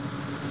Matter.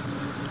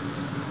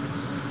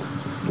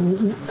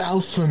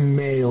 alpha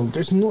male.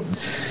 There's no.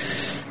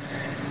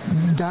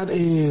 That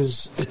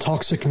is a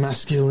toxic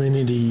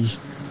masculinity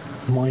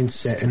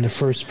mindset in the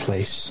first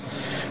place.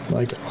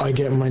 Like, I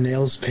get my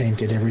nails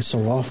painted every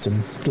so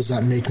often. Does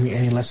that make me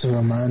any less of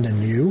a man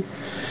than you?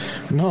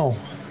 No.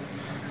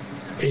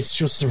 It's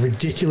just a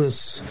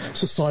ridiculous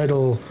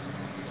societal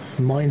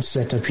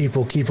mindset that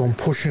people keep on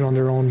pushing on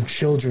their own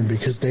children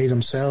because they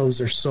themselves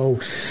are so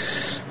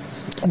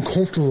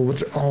uncomfortable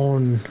with their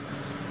own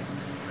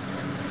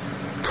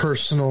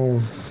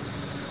personal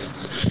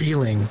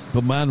feeling.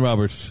 But man,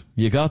 Robert,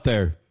 you got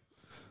there.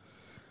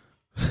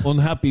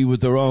 Unhappy with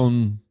their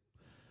own.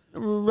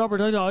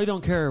 Robert, I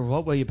don't care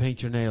what way you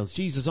paint your nails.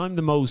 Jesus, I'm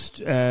the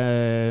most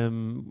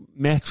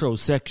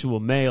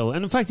metrosexual male.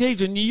 And in fact,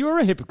 Adrian, you're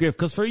a hypocrite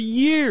because for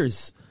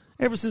years,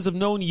 ever since I've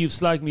known you, you've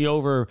slagged me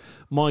over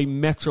my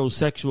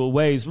metrosexual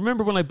ways.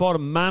 Remember when I bought a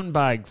man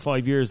bag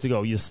 5 years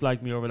ago? You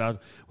slagged me over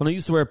that. When I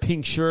used to wear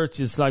pink shirts,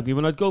 you slagged me.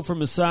 When I'd go for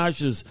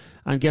massages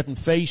and getting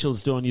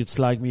facials done, you'd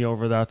slag me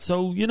over that.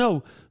 So, you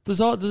know,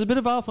 there's a bit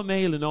of alpha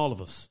male in all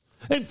of us.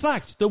 In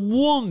fact, the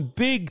one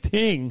big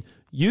thing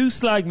you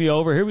slag me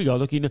over. Here we go.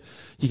 Look, you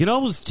can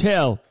always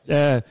tell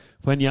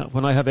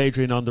when I have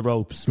Adrian on the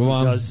ropes. Go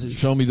on,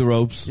 show me the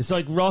ropes. It's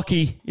like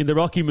Rocky in the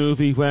Rocky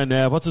movie when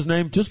what's his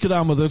name? Just get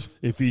on with it.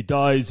 If he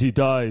dies, he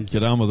dies.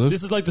 Get on with it.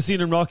 This is like the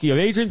scene in Rocky.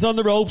 Adrian's on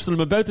the ropes and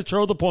I'm about to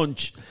throw the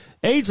punch.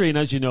 Adrian,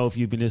 as you know, if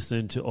you've been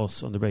listening to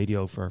us on the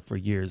radio for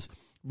years,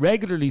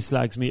 regularly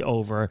slags me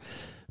over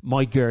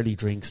my girly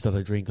drinks that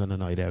I drink on a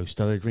night out.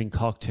 That I drink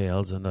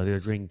cocktails and that I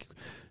drink.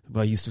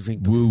 I used to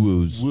drink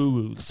woo-woos.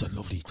 Woo-woos. It's a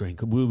lovely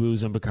drink.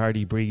 Woo-woos and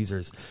Bacardi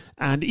Breezers.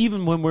 And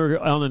even when we're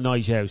on a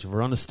night out, if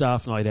we're on a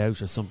staff night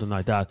out or something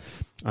like that,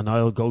 and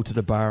I'll go to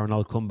the bar and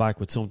I'll come back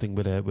with something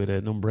with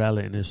an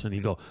umbrella in it, and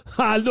you go,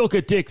 look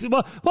at Dixon.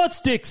 What's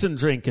Dixon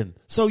drinking?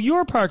 So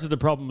you're part of the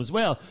problem as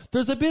well.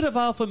 There's a bit of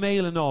alpha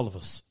male in all of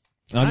us.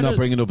 I'm not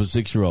bringing up a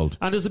 6-year-old.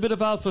 And there's a bit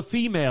of alpha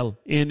female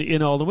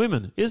in all the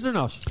women. Is there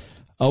not?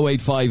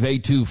 085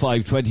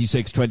 825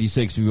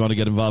 2626 if you want to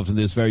get involved in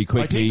this very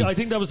quickly. I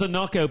think that was a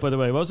knockout, by the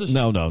way, was it?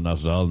 No, not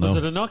at all. No. Was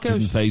it a knockout?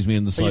 Didn't faze me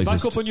in the slightest. Are you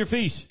back up on your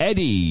feet?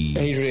 Eddie.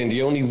 Adrian,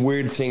 the only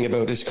weird thing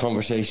about this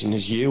conversation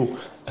is you.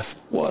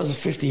 What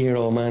is a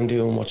 50-year-old man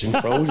doing watching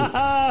Frozen?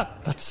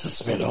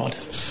 That's a bit odd.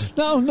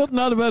 No, nothing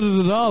odd about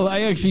it at all.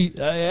 I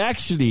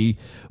actually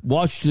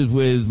watched it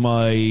with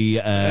my...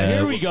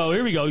 Here we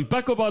go.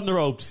 Back up on the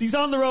ropes. He's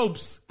on the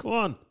ropes. Go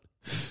on.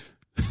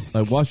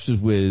 I watched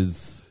it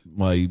with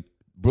my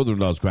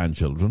brother-in-law's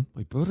grandchildren.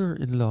 My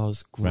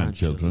brother-in-law's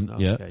grandchildren.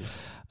 Yeah. Okay.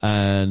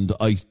 And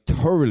I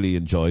thoroughly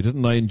enjoyed it,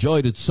 and I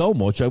enjoyed it so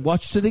much I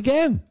watched it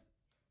again.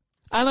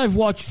 And I've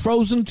watched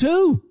Frozen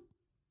 2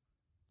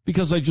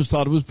 because I just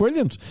thought it was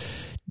brilliant.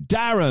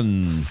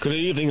 Darren. Good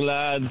evening,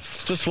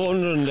 lads. Just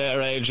wondering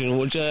there, Adrian,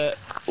 would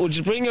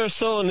you bring your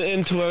son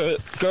into a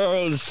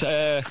girl's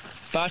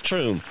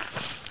bathroom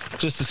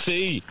just to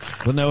see?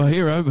 Well, now,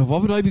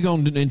 what would I be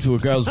going into a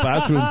girl's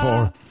bathroom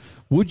for?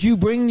 Would you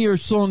bring your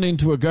son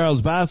into a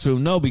girl's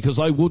bathroom? No, because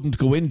I wouldn't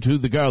go into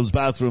the girl's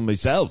bathroom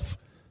myself.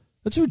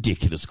 That's a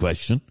ridiculous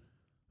question.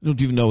 I don't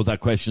even know what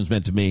that question's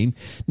meant to mean.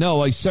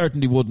 No, I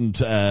certainly wouldn't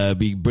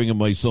be bringing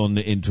my son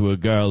into a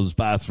girl's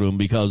bathroom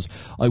because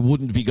I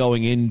wouldn't be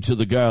going into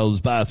the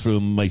girl's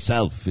bathroom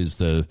myself is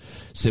the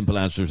simple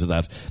answer to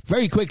that.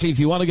 Very quickly, if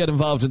you want to get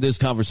involved in this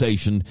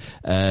conversation,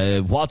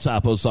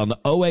 WhatsApp us on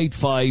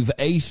 085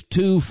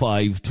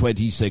 825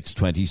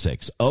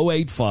 2626.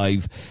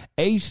 085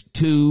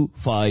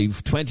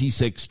 825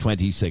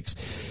 2626.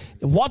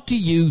 What do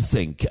you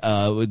think?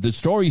 The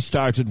story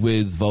started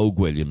with Vogue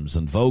Williams,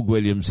 and Vogue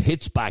Williams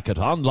hits back at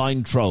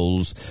online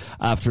trolls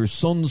after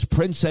son's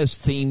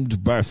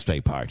princess-themed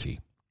birthday party.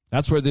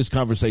 That's where this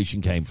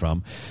conversation came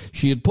from.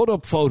 She had put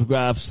up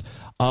photographs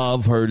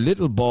of her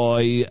little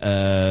boy,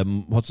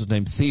 what's his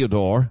name,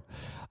 Theodore,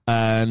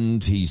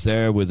 and he's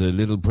there with a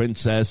little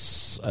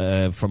princess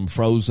from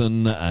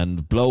Frozen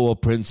and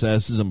blow-up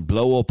princesses and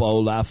blow-up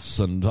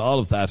Olafs and all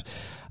of that,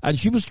 and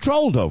she was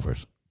trolled over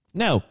it.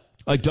 Now,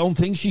 I don't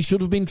think she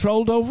should have been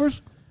trolled over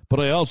it, but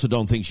I also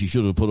don't think she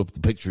should have put up the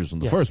pictures in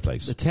the first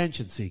place.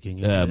 Attention-seeking,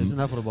 isn't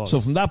that what it was? So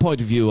from that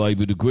point of view, I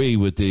would agree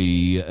with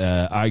the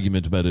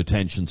argument about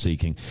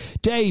attention-seeking.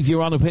 Dave,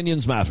 you're on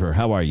Opinions Matter.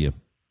 How are you?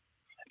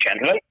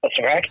 Gentlemen, that's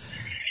all right.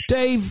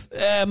 Dave,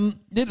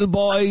 little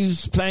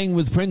boys playing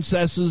with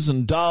princesses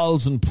and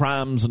dolls and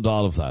prams and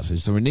all of that.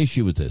 Is there an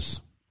issue with this?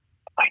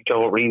 I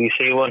don't really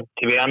see one,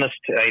 to be honest.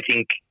 I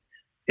think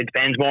it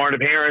depends more on the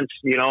parents.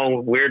 You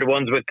know, we're the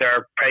ones with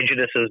their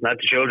prejudices, not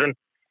the children.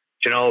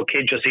 You know,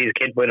 kid just sees a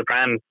kid with a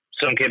pram.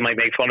 Some kid might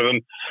make fun of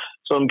him.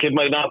 Some kid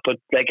might not. But,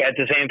 like, at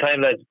the same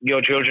time, that, you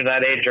know, children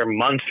that age are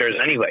monsters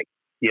anyway,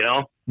 you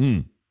know?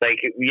 Like,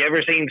 you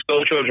ever seen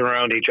school children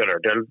around each other?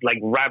 They're like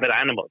rabid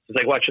animals. It's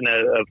like watching a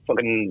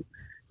fucking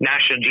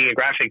National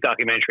Geographic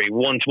documentary.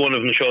 Once one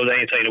of them shows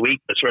any sign of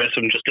weakness, the rest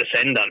of them just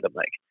descend on them.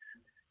 Like,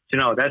 you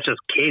know, that's just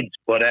kids.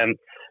 But,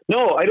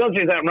 no, I don't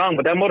think that's wrong,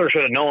 but that mother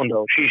should have known,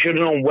 though. She should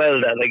have known well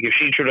that, like, if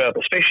she should have,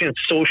 especially in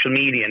social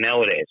media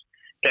nowadays,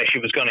 that she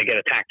was going to get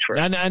attacked for it.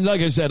 And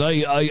like I said,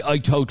 I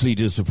totally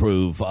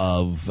disapprove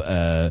of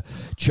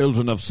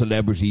children of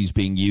celebrities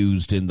being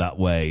used in that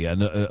way.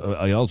 And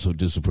I also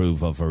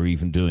disapprove of her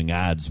even doing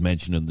ads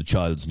mentioning the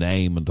child's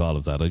name and all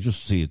of that. I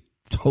just see it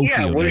totally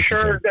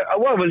unnecessary.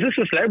 Well, was this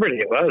a celebrity?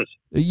 It was.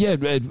 Yeah,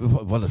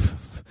 well,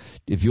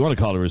 if you want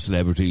to call her a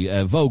celebrity,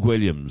 Vogue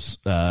Williams.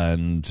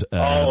 And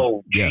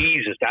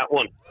Jesus, that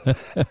one.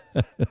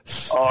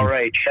 All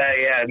right,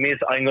 yeah, miss,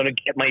 I'm going to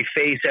get my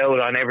face out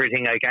on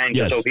everything I can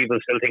just so people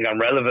still think I'm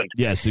relevant.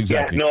 Yes,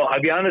 exactly. Yeah, no, I'll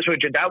be honest with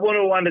you, that one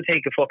will want to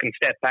take a fucking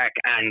step back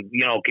and,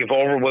 give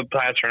over with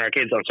plastering her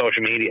kids on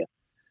social media.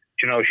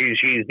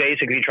 She's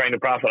basically trying to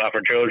profit off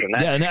her children.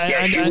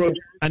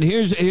 And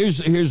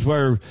here's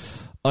where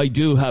I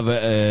do have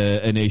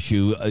an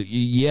issue.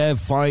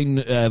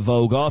 Fine,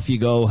 Vogue, off you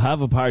go.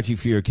 Have a party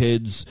for your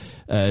kids.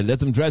 Let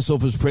them dress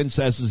up as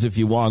princesses if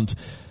you want.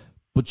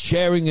 But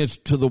sharing it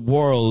to the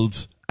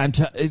world and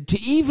to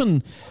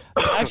even...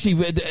 Actually,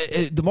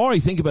 the more I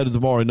think about it,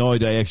 the more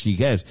annoyed I actually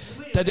get.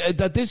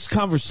 That this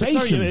conversation...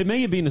 Sorry, it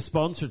may have been a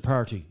sponsored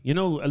party. A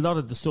lot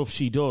of the stuff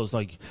she does,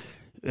 like...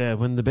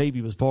 when the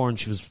baby was born,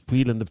 she was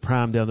wheeling the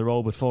pram down the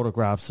road with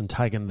photographs and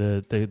tagging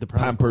the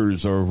pram.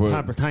 Pampers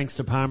thanks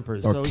to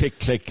Pampers. Or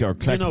click or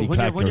clackety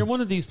clack. When you're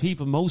one of these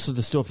people, most of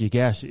the stuff you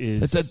get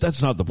is...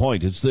 That's not the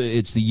point. It's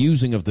the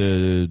using of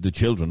the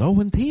children. Oh,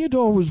 when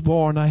Theodore was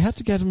born, I had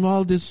to get him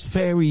all this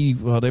fairy,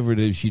 whatever it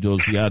is she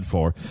does the ad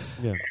for.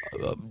 Yeah.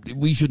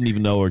 We shouldn't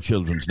even know our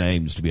children's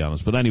names, to be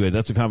honest. But anyway,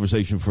 that's a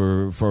conversation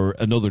for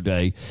another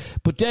day.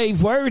 But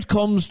Dave, where it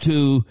comes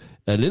to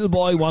a little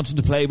boy wanting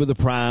to play with a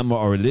pram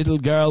or a little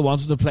girl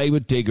wanting to play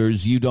with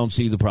diggers, you don't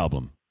see the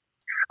problem.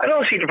 I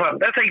don't see the problem.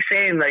 That's like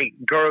saying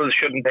girls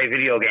shouldn't play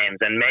video games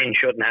and men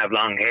shouldn't have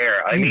long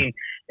hair. I mean,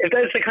 if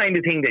that's the kind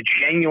of thing that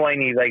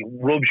genuinely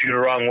rubs you the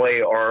wrong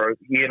way or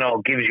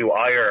gives you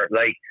ire,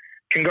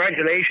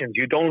 congratulations,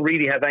 you don't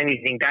really have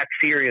anything that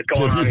serious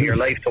going on in your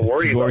life to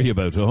worry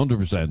about.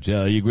 100%.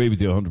 Yeah, I agree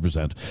with you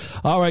 100%.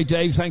 All right,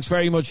 Dave, thanks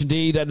very much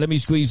indeed. And let me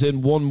squeeze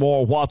in one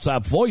more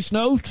WhatsApp voice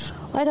note.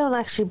 I don't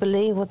actually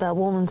believe what that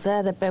woman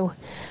said about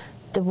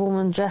the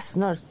woman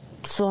dressing her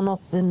son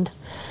up in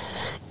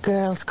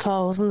girls'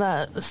 clothes and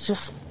that. It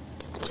just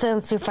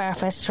sounds too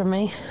far-fetched for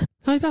me.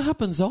 That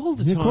happens all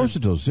the time. Of course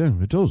it does, yeah,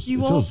 it does.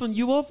 You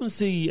often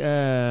see...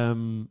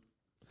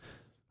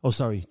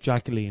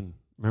 Jacqueline.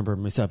 Remember,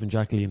 myself and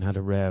Jacqueline had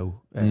a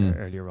row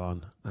earlier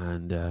on,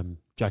 and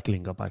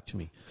Jacqueline got back to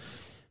me.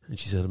 And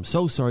she said, I'm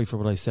so sorry for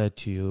what I said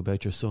to you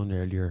about your son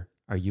earlier.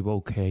 Are you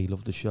okay?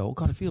 Love the show. Oh,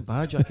 God, I feel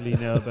bad, Jacqueline,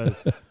 now about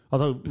it.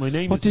 Although my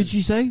name What did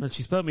she say? Well,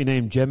 she spelled my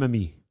name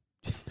Gemma-me.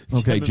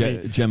 Okay,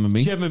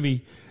 Gemma-me.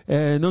 Gemma-me.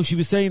 No, she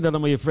was saying that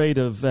am I afraid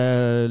of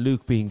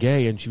Luke being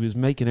gay, and she was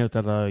making out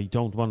that I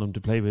don't want him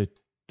to play with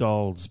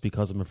dolls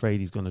because I'm afraid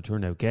he's going to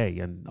turn out gay.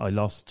 And I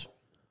lost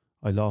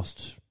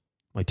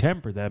my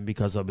temper then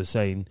because I was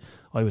saying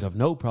I would have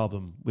no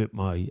problem with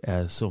my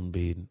son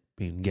being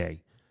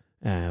gay.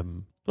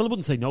 Well, I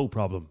wouldn't say no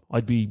problem.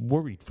 I'd be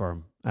worried for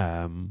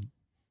him,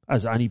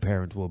 as any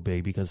parent would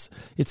be, because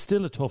it's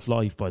still a tough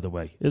life, by the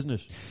way, isn't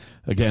it?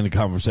 Again, a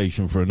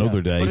conversation for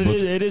another day. But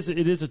it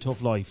is a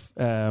tough life,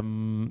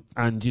 and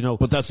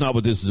But that's not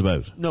what this is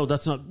about. No,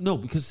 that's not. No,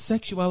 because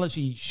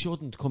sexuality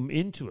shouldn't come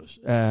into it.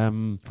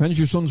 When's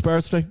your son's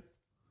birthday?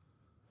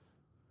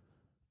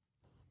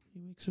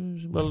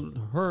 Well,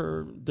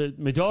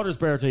 my daughter's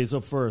birthday is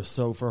up first,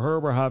 so for her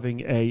we're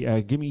having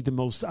a give me the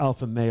most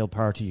alpha male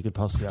party you could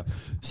possibly have.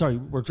 Sorry,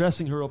 we're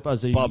dressing her up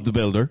as a Bob the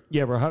Builder.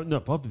 Yeah, we're having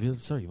Bob the Builder.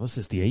 Sorry, what's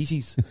this? The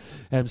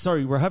 80s?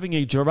 Sorry, we're having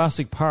a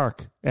Jurassic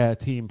Park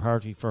theme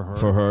party for her.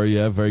 For her,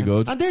 yeah, very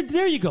good. And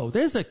there you go.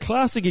 There's a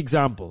classic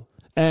example.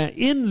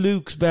 In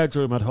Luke's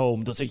bedroom at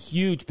home, there's a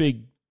huge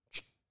big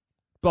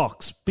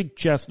box, big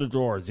chest of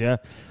drawers, yeah,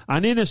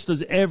 and in it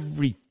there's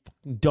every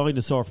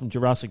dinosaur from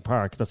Jurassic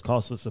Park that's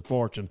cost us a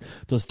fortune.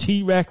 There's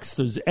T-Rex,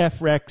 there's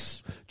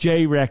F-Rex,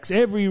 J-Rex,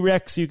 every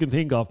Rex you can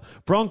think of.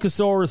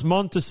 Bronchosaurus,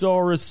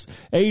 Montosaurus,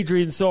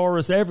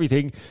 Adriansaurus,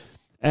 everything.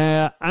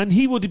 And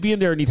he would be in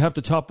there and he'd have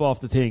to top off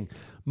the thing.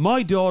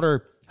 My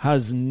daughter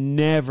has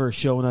never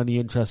shown any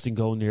interest in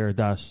going near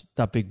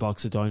that big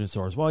box of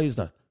dinosaurs. Why is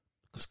that?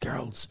 Because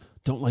girls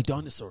don't like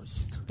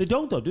dinosaurs. They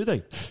don't, though, do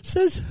they?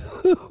 Says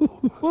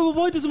well,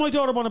 why doesn't my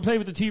daughter want to play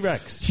with the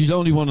T-Rex? She's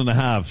only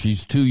 1.5.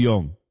 She's too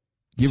young.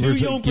 Give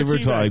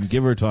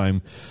her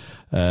time.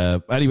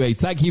 Anyway,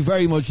 thank you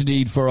very much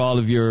indeed for all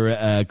of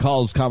your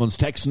calls, comments,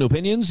 texts and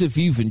opinions. If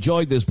you've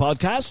enjoyed this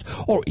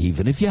podcast, or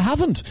even if you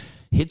haven't,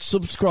 hit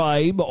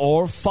subscribe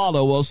or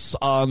follow us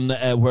on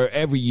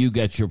wherever you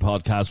get your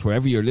podcast,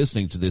 wherever you're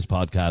listening to this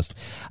podcast.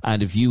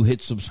 And if you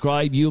hit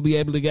subscribe, you'll be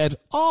able to get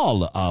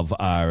all of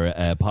our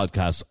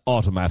podcasts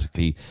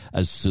automatically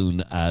as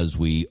soon as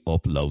we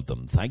upload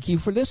them. Thank you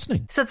for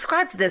listening.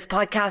 Subscribe to this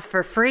podcast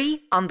for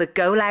free on the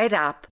Go Loud app.